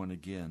this one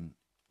again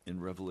in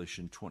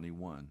Revelation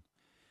 21.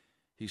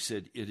 He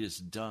said, "It is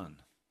done."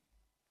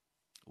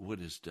 What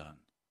is done?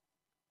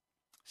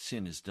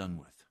 Sin is done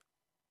with.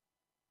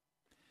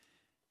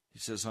 He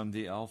says, "I'm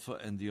the Alpha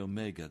and the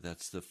Omega."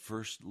 That's the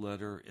first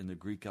letter in the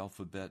Greek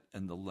alphabet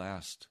and the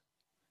last.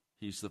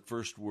 He's the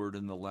first word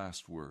and the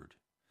last word,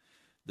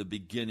 the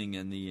beginning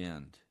and the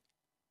end.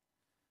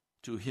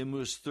 "To him who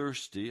is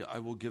thirsty, I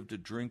will give to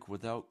drink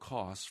without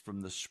cost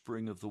from the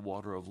spring of the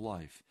water of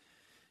life."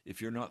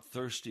 If you're not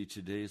thirsty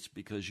today, it's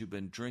because you've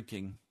been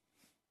drinking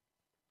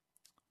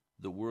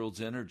the world's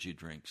energy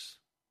drinks.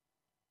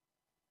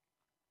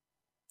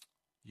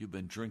 You've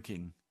been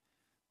drinking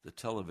the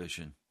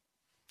television.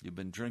 You've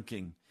been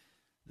drinking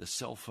the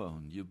cell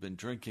phone. You've been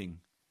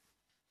drinking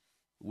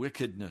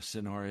wickedness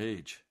in our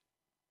age.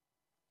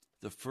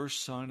 The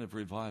first sign of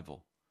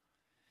revival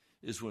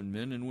is when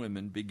men and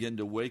women begin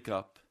to wake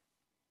up,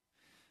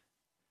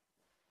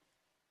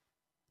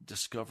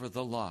 discover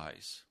the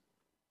lies,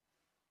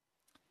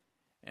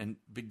 and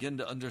begin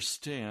to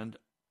understand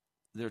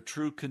their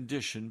true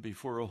condition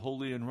before a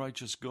holy and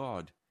righteous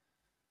God.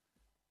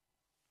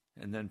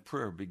 And then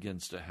prayer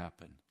begins to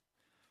happen.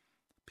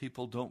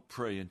 People don't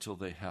pray until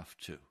they have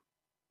to.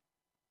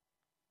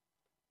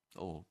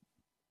 Oh,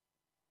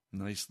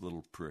 nice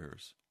little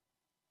prayers.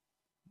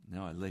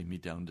 Now I lay me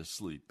down to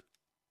sleep.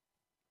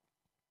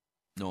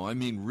 No, I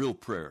mean real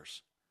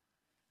prayers.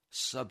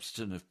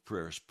 Substantive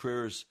prayers.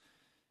 Prayers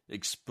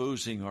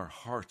exposing our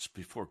hearts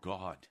before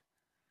God.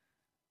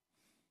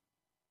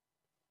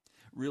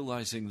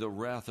 Realizing the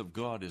wrath of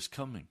God is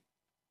coming.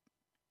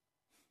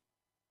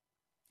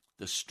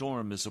 The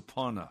storm is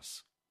upon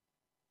us.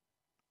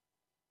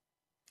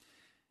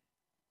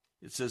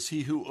 It says,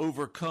 "He who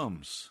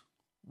overcomes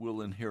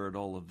will inherit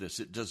all of this."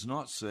 It does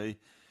not say,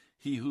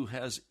 "He who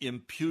has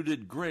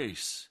imputed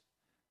grace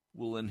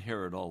will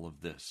inherit all of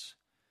this."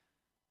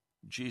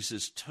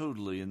 Jesus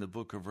totally, in the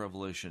book of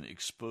Revelation,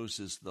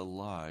 exposes the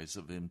lies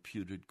of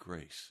imputed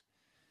grace.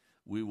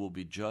 We will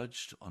be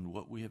judged on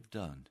what we have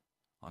done,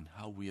 on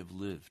how we have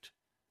lived.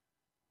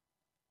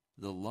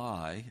 The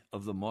lie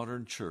of the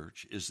modern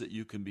church is that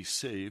you can be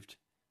saved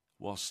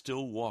while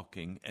still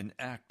walking and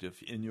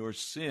active in your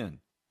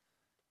sin.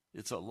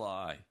 It's a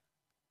lie.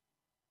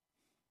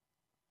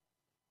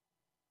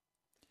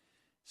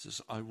 It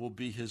says, "I will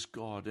be his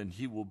God and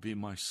he will be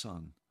my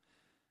son."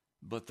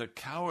 But the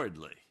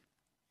cowardly,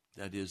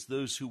 that is,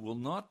 those who will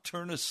not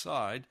turn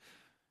aside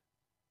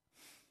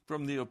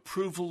from the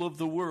approval of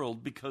the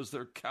world because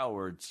they're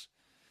cowards,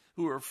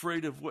 who are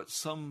afraid of what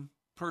some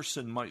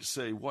person might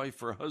say,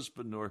 wife or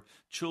husband or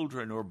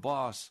children or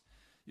boss.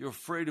 You're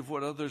afraid of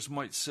what others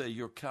might say.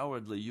 You're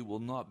cowardly. You will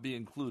not be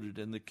included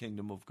in the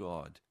kingdom of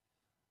God.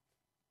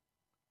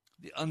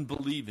 The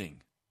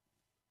unbelieving,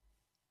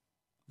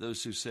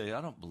 those who say,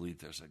 "I don't believe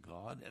there's a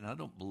God, and I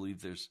don't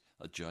believe there's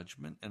a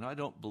judgment, and I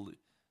don't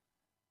believe,"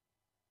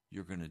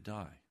 you're going to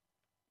die.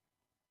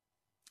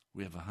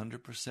 We have a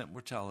 100%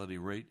 mortality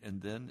rate,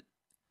 and then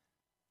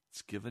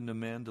it's given to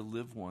man to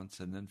live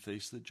once and then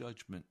face the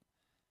judgment.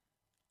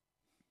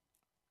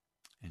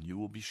 And you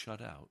will be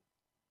shut out.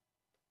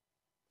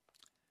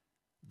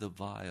 The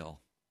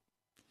vile,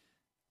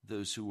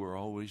 those who are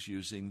always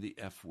using the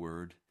F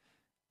word,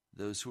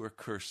 those who are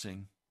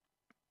cursing,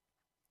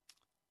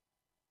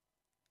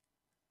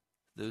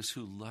 those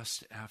who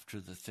lust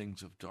after the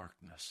things of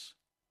darkness,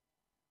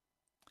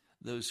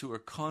 those who are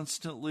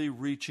constantly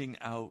reaching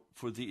out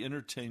for the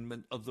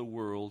entertainment of the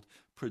world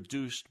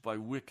produced by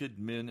wicked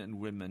men and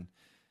women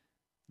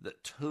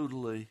that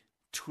totally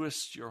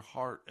twist your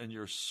heart and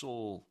your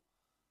soul.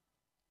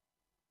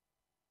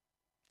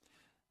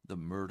 The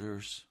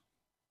murders,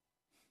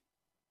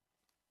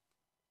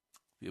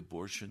 the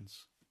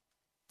abortions.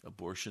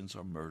 Abortions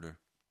are murder.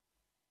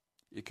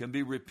 It can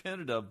be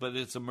repented of, but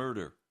it's a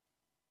murder.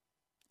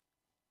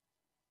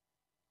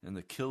 And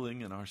the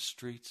killing in our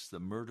streets, the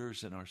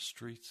murders in our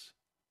streets.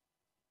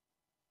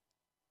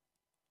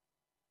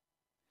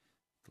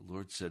 The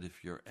Lord said,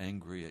 if you're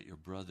angry at your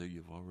brother,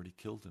 you've already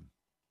killed him.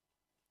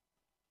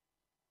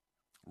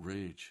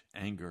 Rage,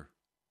 anger,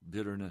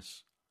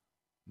 bitterness,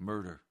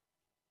 murder.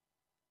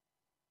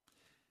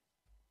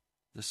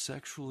 The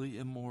sexually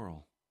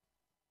immoral.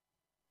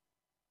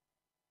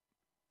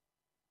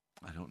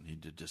 I don't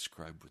need to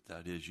describe what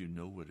that is. You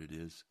know what it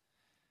is.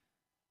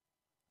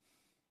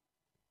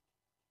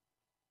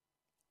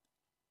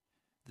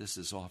 This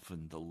is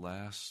often the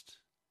last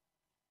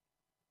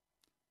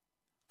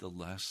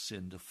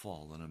sin to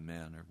fall in a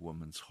man or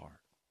woman's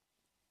heart.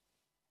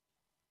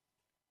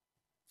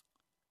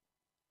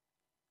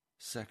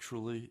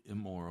 Sexually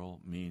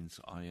immoral means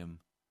I am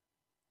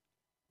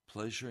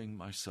pleasuring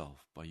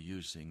myself by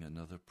using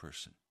another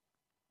person.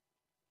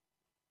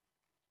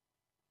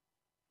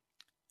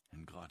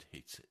 And God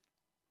hates it.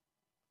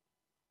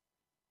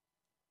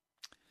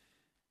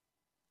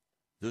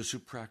 Those who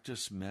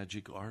practice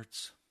magic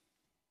arts,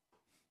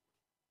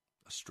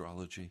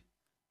 astrology,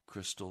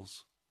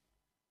 crystals,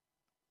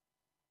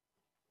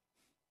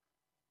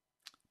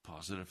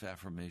 positive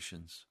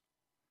affirmations,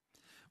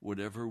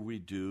 whatever we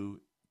do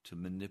to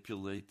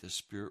manipulate the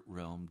spirit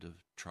realm to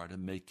try to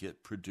make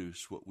it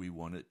produce what we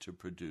want it to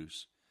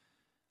produce,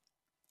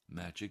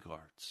 magic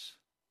arts.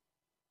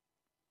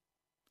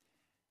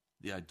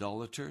 The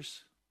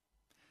idolaters,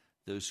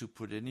 those who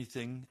put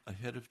anything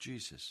ahead of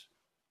Jesus.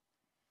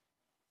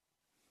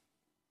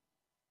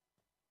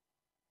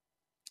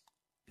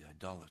 The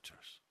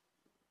idolaters.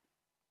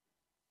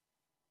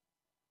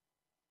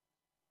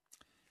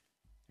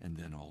 And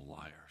then all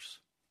liars.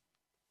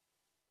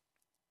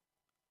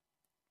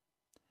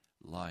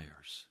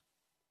 Liars.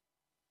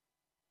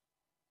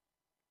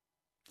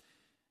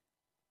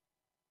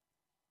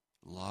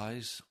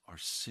 Lies are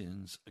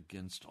sins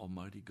against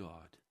Almighty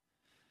God.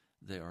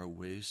 They are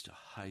ways to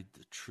hide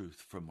the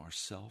truth from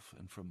ourselves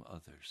and from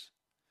others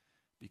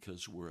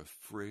because we're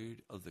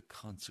afraid of the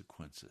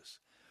consequences,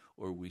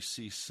 or we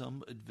see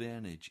some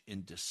advantage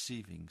in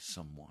deceiving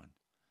someone.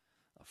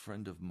 A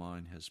friend of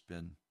mine has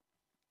been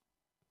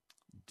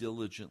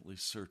diligently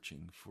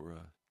searching for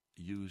a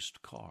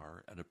used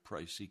car at a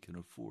price he can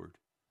afford.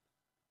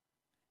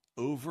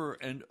 Over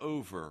and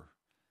over,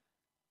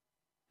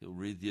 he'll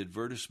read the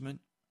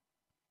advertisement,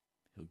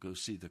 he'll go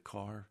see the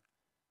car,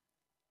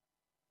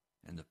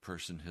 and the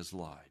person has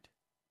lied.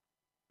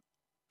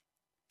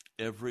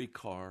 Every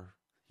car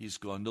he's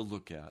gone to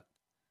look at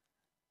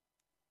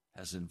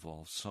has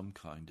involved some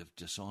kind of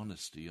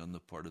dishonesty on the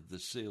part of the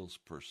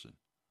salesperson.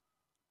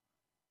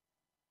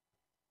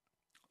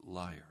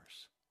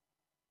 Liars.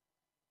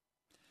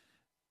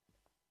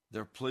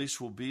 Their place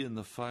will be in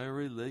the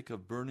fiery lake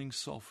of burning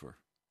sulfur.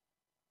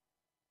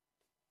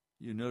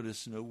 You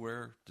notice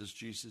nowhere does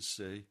Jesus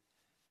say,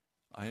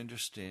 I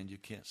understand you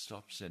can't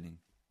stop sinning.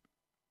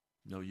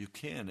 No, you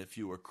can if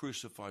you are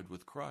crucified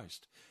with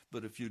Christ.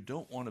 But if you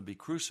don't want to be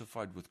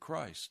crucified with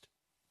Christ,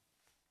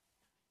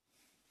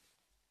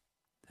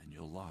 then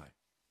you'll lie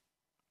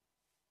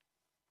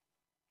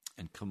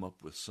and come up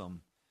with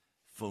some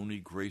phony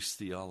grace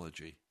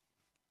theology.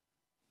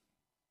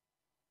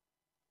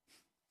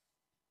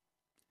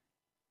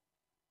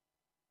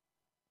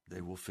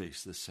 They will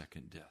face the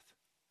second death,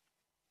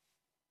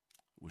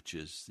 which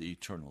is the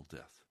eternal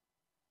death,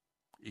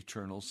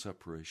 eternal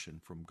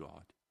separation from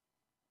God.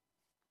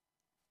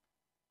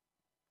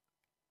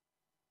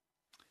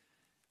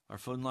 Our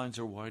phone lines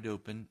are wide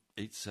open,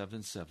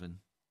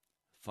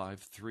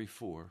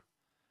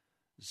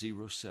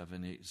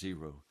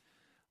 877-534-0780.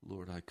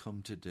 Lord, I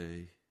come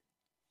today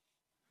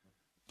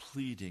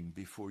pleading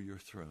before your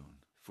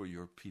throne for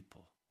your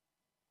people,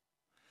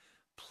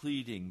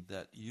 pleading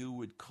that you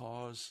would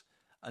cause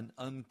an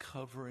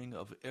uncovering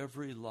of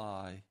every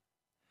lie,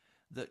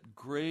 that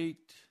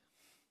great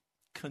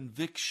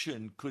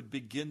conviction could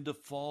begin to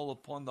fall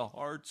upon the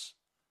hearts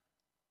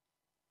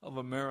of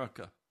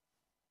America.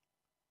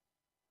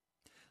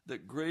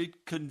 That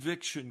great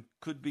conviction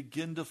could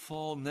begin to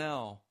fall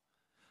now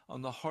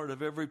on the heart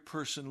of every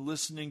person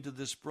listening to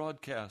this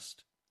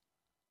broadcast.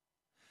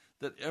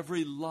 That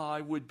every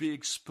lie would be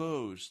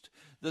exposed,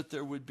 that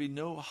there would be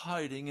no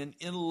hiding in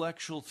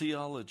intellectual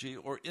theology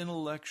or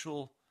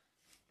intellectual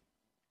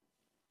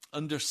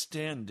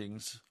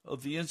understandings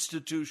of the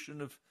institution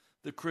of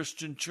the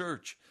Christian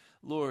church.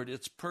 Lord,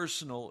 it's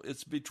personal.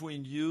 It's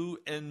between you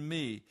and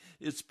me.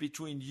 It's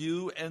between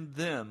you and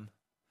them.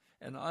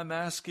 And I'm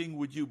asking,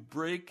 would you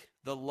break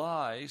the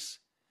lies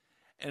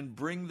and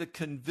bring the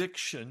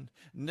conviction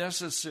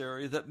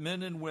necessary that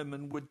men and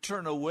women would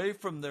turn away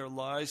from their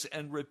lies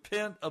and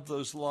repent of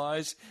those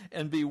lies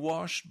and be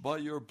washed by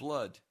your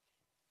blood.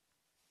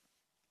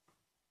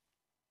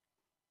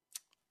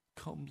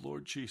 Come,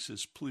 Lord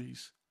Jesus,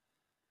 please.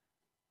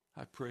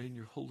 I pray in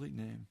your holy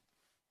name.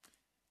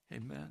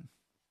 Amen.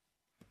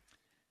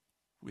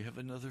 We have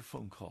another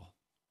phone call.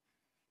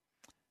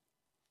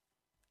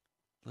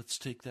 Let's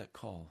take that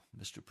call,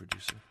 Mr.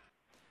 Producer.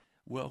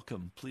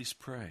 Welcome. Please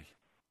pray.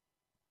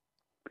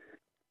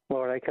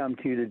 Lord, I come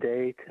to you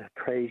today to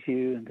praise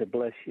you and to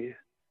bless you.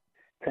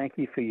 Thank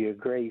you for your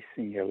grace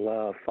and your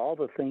love, for all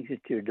the things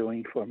that you're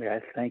doing for me. I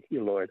thank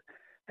you, Lord.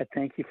 I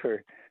thank you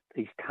for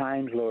these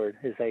times, Lord,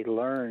 as I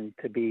learn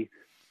to be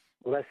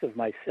less of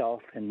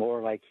myself and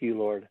more like you,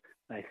 Lord.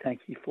 I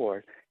thank you for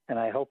it. And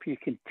I hope you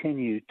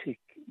continue to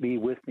be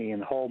with me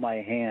and hold my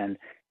hand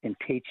and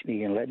teach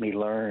me and let me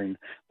learn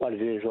what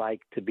it is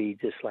like to be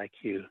just like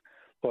you.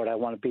 Lord, I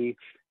want to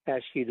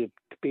ask you to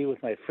be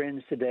with my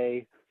friends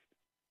today,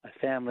 my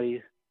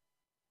family.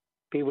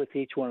 Be with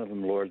each one of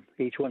them, Lord.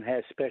 Each one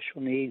has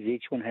special needs.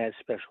 Each one has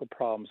special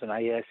problems. And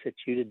I ask that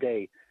you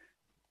today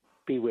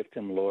be with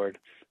them, Lord.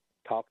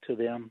 Talk to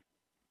them,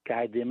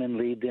 guide them and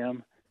lead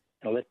them,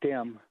 and let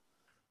them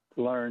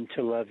learn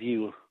to love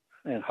you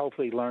and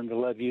hopefully learn to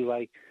love you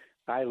like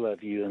I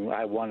love you and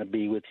I want to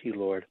be with you,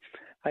 Lord.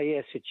 I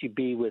ask that you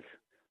be with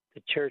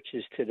the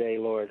churches today,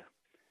 Lord.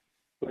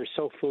 We're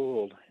so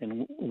fooled,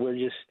 and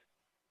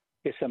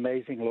it's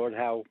amazing, Lord,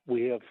 how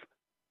we have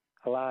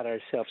allowed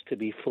ourselves to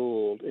be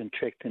fooled and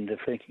tricked into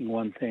thinking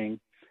one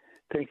thing,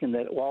 thinking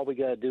that all we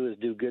got to do is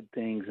do good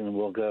things and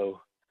we'll go.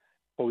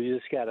 Or we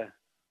just got to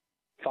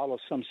follow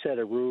some set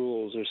of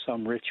rules or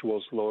some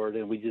rituals, Lord,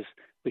 and we can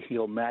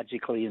go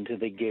magically into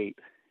the gate.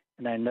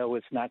 And I know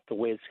it's not the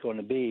way it's going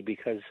to be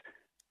because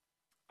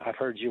I've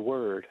heard your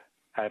word.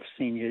 I've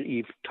seen you.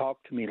 You've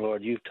talked to me,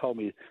 Lord. You've told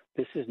me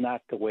this is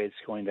not the way it's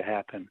going to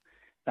happen.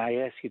 And I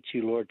ask that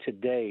you, Lord,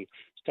 today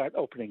start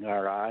opening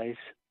our eyes.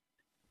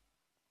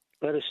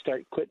 Let us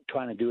quit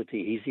trying to do it the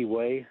easy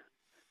way.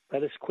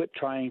 Let us quit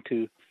trying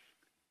to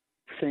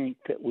think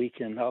that we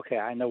can, okay,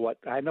 I know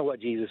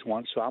what Jesus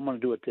wants, so I'm going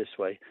to do it this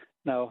way.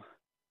 No,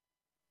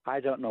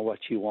 I don't know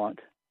what you want.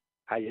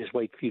 I just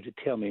wait for you to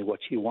tell me what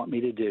you want me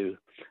to do.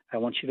 I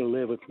want you to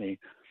live with me.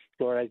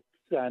 Lord,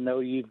 I know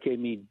you gave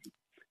me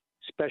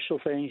special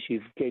things.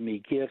 You've gave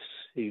me gifts.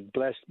 You've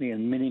blessed me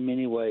in many,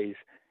 many ways.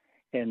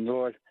 And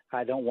Lord,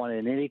 I don't want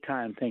at any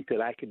time think that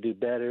I could do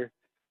better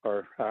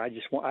or I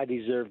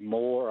deserve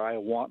more or I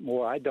want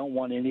more. I don't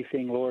want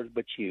anything, Lord,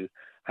 but you.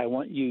 I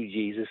want you,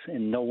 Jesus,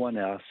 and no one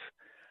else.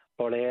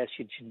 Lord, I ask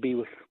you to be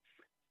with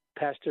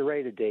Pastor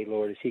Ray today,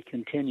 Lord, as he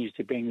continues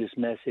to bring this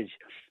message,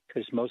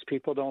 because most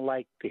people don't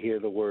like to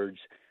hear the words.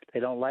 They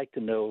don't like to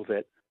know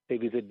that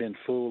maybe they've been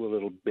fooled a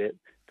little bit.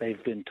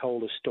 They've been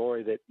told a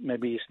story that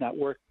maybe is not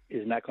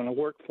going to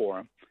work for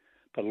them.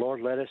 But Lord,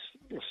 let us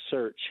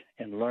search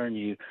and learn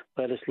you.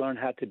 Let us learn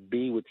how to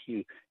be with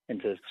you and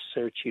to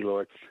search you,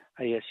 Lord.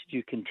 I ask that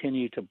you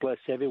continue to bless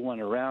everyone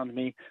around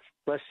me.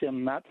 Bless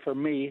them not for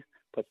me,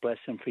 but bless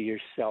them for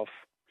yourself.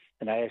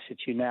 And I ask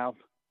that you now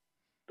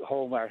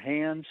hold our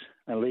hands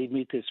and lead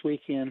me this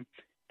weekend.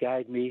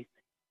 Guide me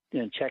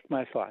and check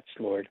my thoughts,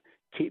 Lord.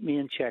 Keep me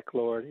in check,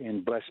 Lord,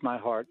 and bless my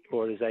heart,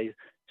 Lord, as I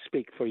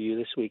speak for you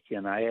this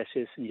weekend. I ask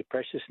this in your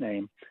precious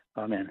name.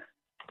 Amen.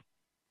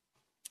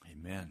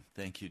 Amen.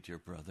 Thank you, dear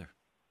brother.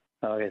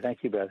 Okay,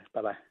 thank you, brother.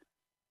 Bye-bye.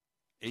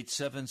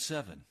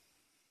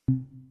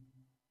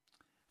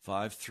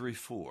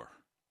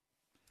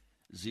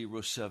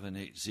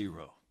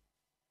 877-534-0780.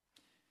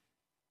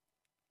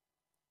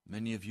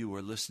 Many of you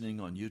are listening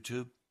on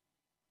YouTube.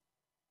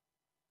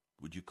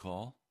 Would you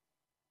call?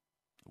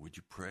 Or would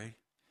you pray?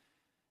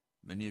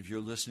 Many of you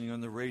are listening on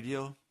the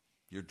radio.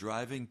 You're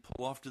driving,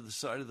 pull off to the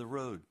side of the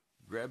road.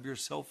 Grab your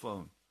cell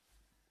phone.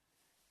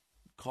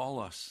 Call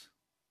us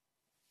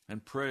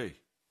and pray.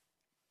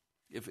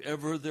 If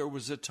ever there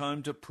was a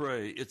time to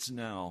pray, it's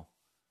now.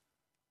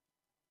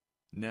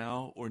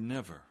 Now or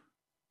never.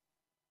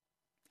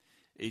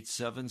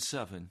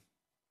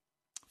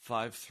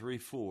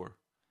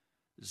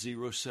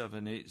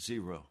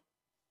 877-534-0780.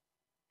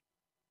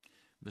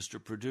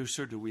 Mr.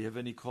 Producer, do we have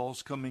any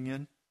calls coming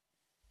in?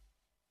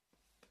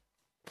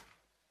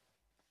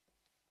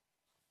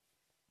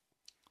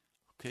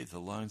 Okay, the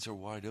lines are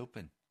wide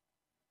open.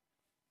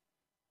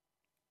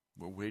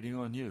 We're waiting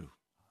on you.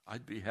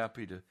 I'd be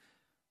happy to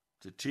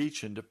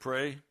teach and to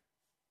pray,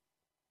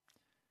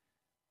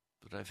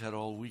 but I've had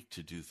all week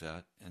to do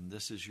that, and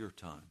this is your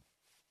time.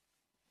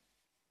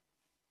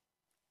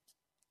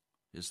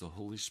 Is the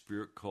Holy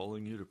Spirit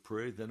calling you to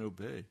pray? Then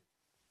obey.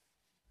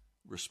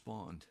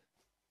 Respond.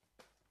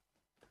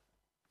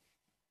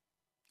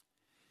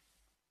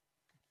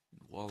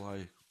 While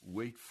I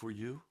wait for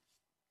you,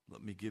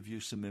 let me give you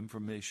some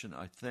information.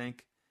 I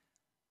thank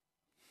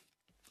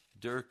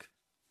Dirk.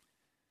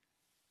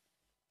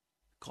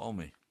 Call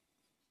me.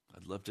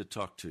 I'd love to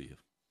talk to you.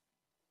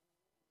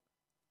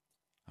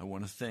 I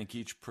want to thank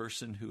each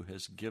person who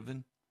has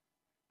given.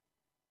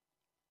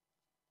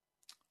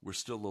 We're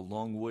still a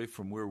long way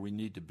from where we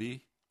need to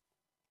be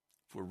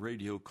for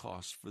radio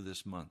costs for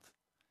this month.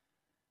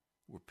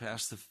 We're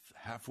past the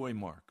halfway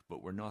mark,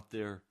 but we're not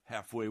there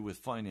halfway with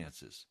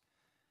finances.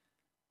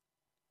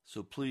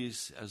 So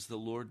please, as the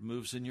Lord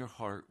moves in your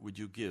heart, would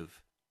you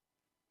give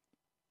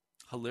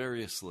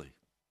hilariously,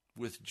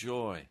 with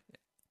joy,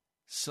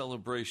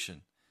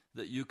 celebration,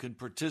 that you can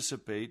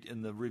participate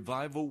in the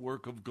revival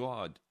work of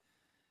God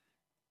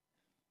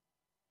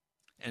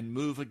and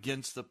move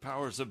against the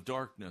powers of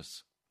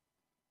darkness.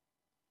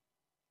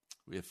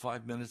 We have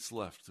 5 minutes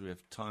left. We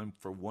have time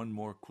for one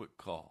more quick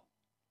call.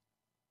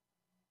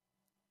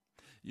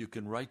 You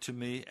can write to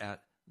me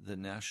at the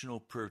National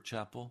Prayer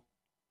Chapel,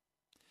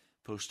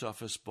 Post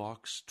Office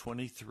Box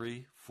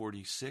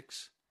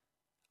 2346,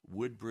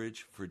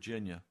 Woodbridge,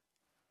 Virginia,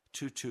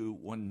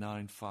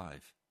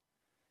 22195.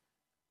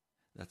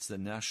 That's the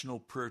National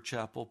Prayer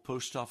Chapel,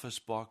 Post Office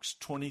Box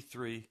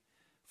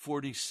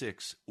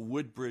 2346,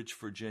 Woodbridge,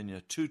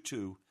 Virginia,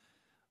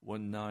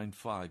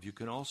 22195. You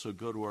can also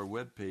go to our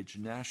webpage,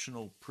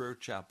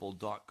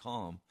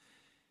 nationalprayerchapel.com,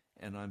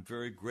 and I'm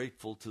very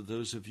grateful to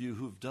those of you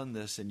who've done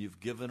this and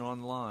you've given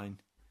online.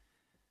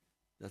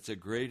 That's a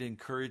great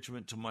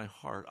encouragement to my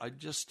heart. I'm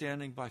just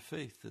standing by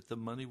faith that the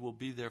money will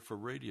be there for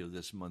radio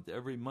this month.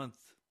 Every month,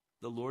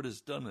 the Lord has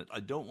done it.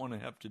 I don't want to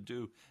have to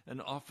do an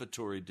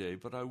offertory day,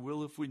 but I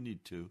will if we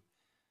need to.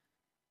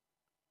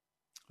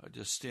 I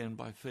just stand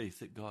by faith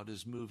that God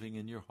is moving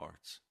in your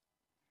hearts.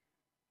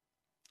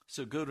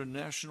 So go to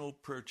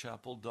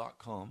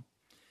nationalprayerchapel.com.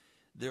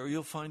 There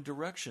you'll find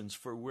directions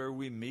for where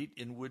we meet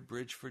in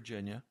Woodbridge,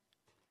 Virginia.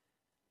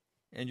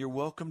 And you're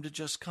welcome to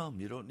just come.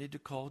 You don't need to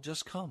call,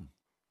 just come.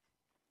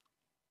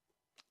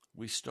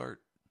 We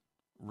start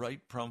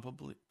right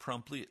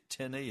promptly at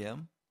 10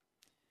 a.m.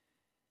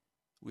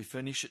 We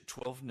finish at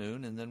 12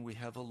 noon, and then we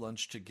have a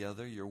lunch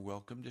together. You're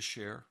welcome to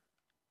share.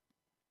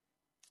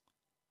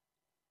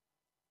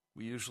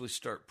 We usually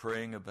start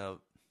praying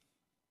about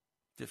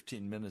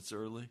 15 minutes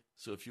early,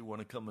 so if you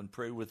want to come and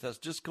pray with us,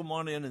 just come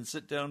on in and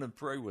sit down and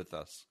pray with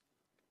us.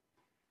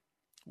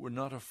 We're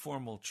not a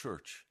formal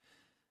church.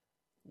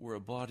 We're a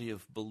body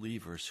of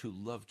believers who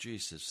love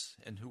Jesus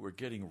and who are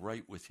getting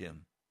right with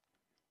Him.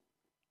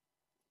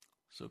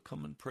 So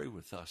come and pray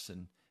with us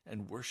and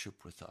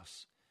worship with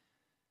us.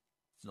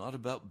 It's not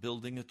about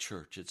building a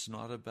church. It's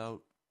not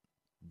about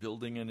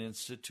building an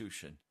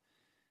institution.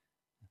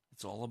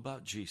 It's all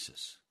about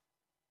Jesus.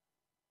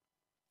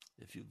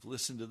 If you've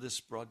listened to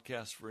this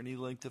broadcast for any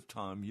length of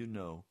time, you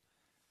know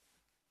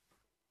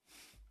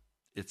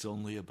it's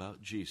only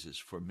about Jesus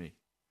for me.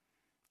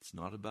 It's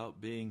not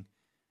about being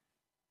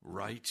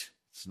right.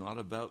 It's not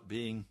about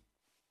being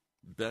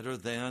better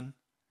than.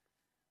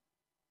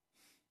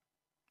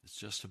 It's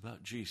just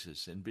about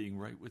Jesus and being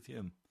right with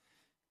Him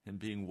and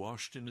being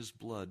washed in His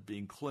blood,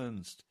 being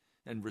cleansed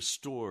and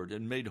restored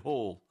and made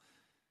whole,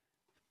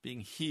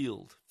 being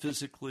healed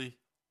physically,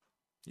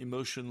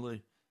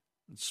 emotionally,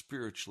 and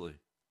spiritually.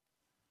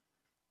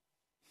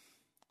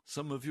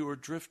 Some of you are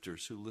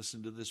drifters who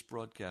listen to this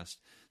broadcast.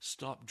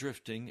 Stop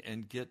drifting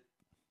and get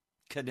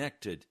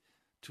connected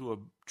to a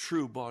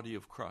true body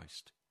of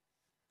Christ,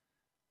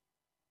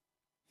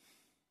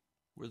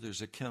 where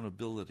there's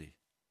accountability,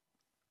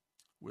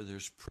 where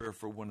there's prayer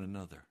for one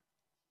another.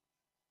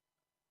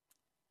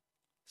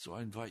 So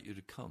I invite you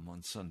to come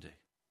on Sunday.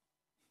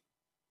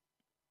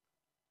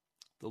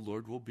 The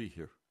Lord will be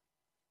here.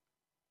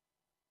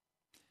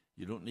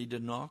 You don't need to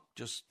knock,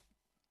 just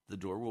the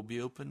door will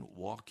be open,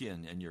 walk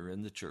in, and you're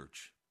in the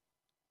church.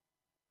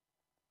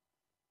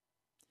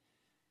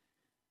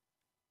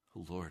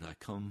 Oh Lord, I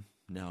come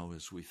now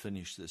as we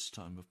finish this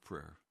time of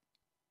prayer,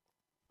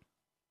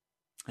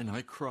 and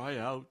I cry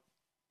out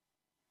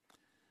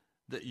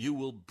that you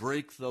will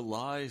break the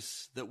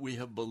lies that we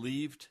have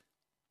believed,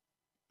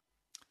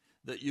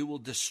 that you will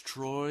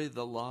destroy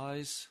the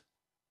lies,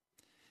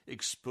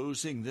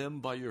 exposing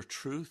them by your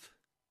truth.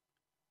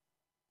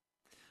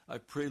 I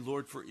pray,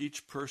 Lord, for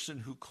each person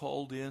who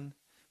called in,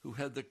 who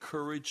had the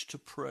courage to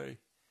pray.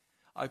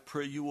 I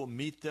pray you will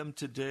meet them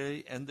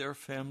today and their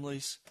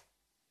families.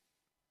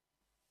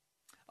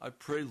 I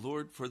pray,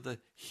 Lord, for the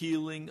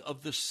healing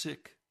of the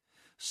sick.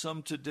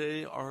 Some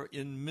today are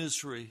in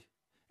misery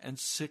and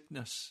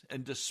sickness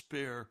and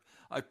despair.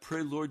 I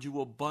pray, Lord, you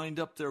will bind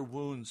up their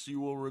wounds,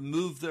 you will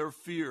remove their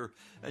fear,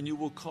 and you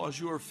will cause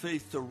your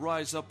faith to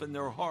rise up in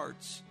their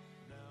hearts.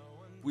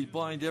 We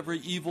bind every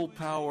evil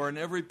power and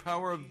every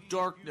power of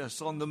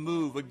darkness on the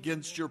move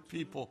against your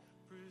people.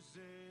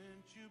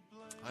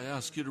 I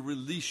ask you to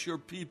release your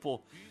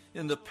people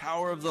in the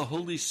power of the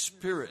Holy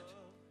Spirit,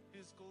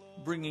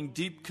 bringing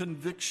deep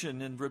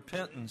conviction and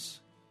repentance.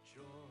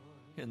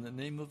 In the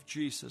name of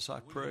Jesus, I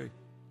pray.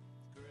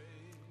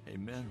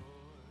 Amen.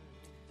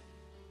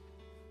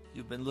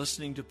 You've been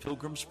listening to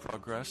Pilgrim's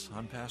Progress.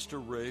 I'm Pastor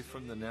Ray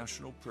from the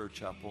National Prayer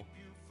Chapel.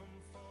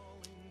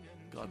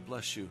 God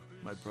bless you,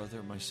 my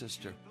brother, my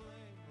sister.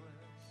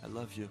 I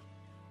love you.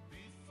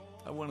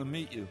 I want to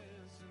meet you.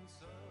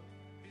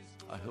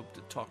 I hope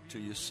to talk to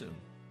you soon.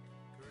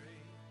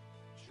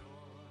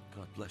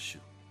 God bless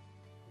you.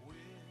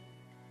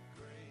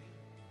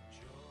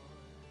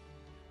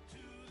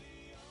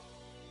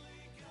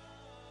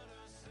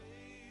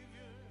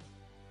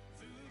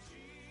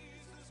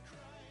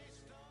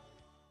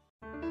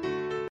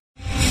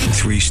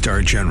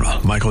 Three-star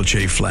General Michael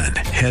J. Flynn,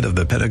 head of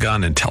the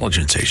Pentagon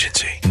Intelligence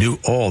Agency, knew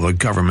all the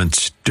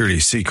government's dirty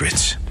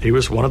secrets. He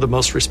was one of the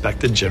most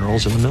respected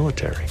generals in the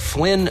military.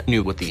 Flynn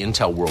knew what the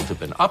intel world had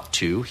been up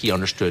to. He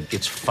understood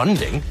its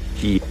funding.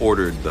 He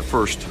ordered the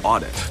first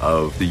audit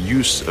of the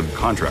use of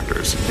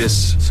contractors.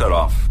 This set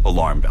off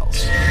alarm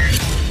bells.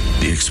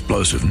 The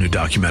explosive new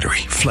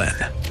documentary, Flynn,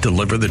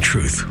 Deliver the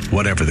truth,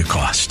 whatever the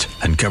cost.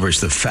 Uncovers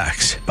the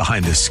facts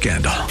behind this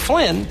scandal.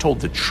 Flynn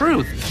told the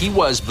truth. He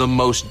was the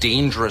most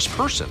dangerous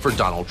person for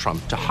Donald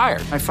Trump to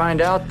hire. I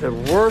find out the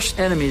worst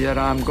enemy that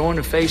I'm going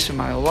to face in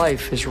my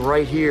life is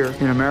right here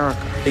in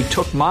America. They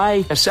took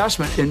my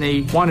assessment and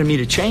they wanted me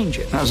to change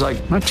it. And I was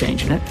like, I'm not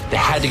changing it. They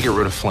had to get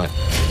rid of Flynn.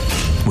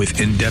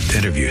 With in-depth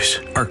interviews,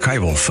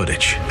 archival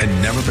footage,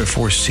 and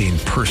never-before-seen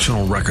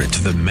personal records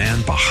of the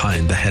man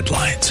behind the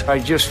headlines. I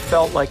just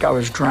felt like I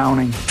was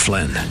drowning.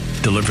 Flynn,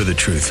 deliver the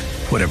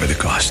truth, whatever the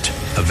cost.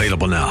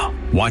 Available now.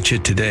 Watch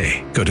it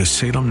today. Go to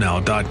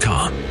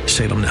salemnow.com.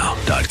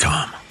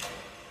 salemnow.com.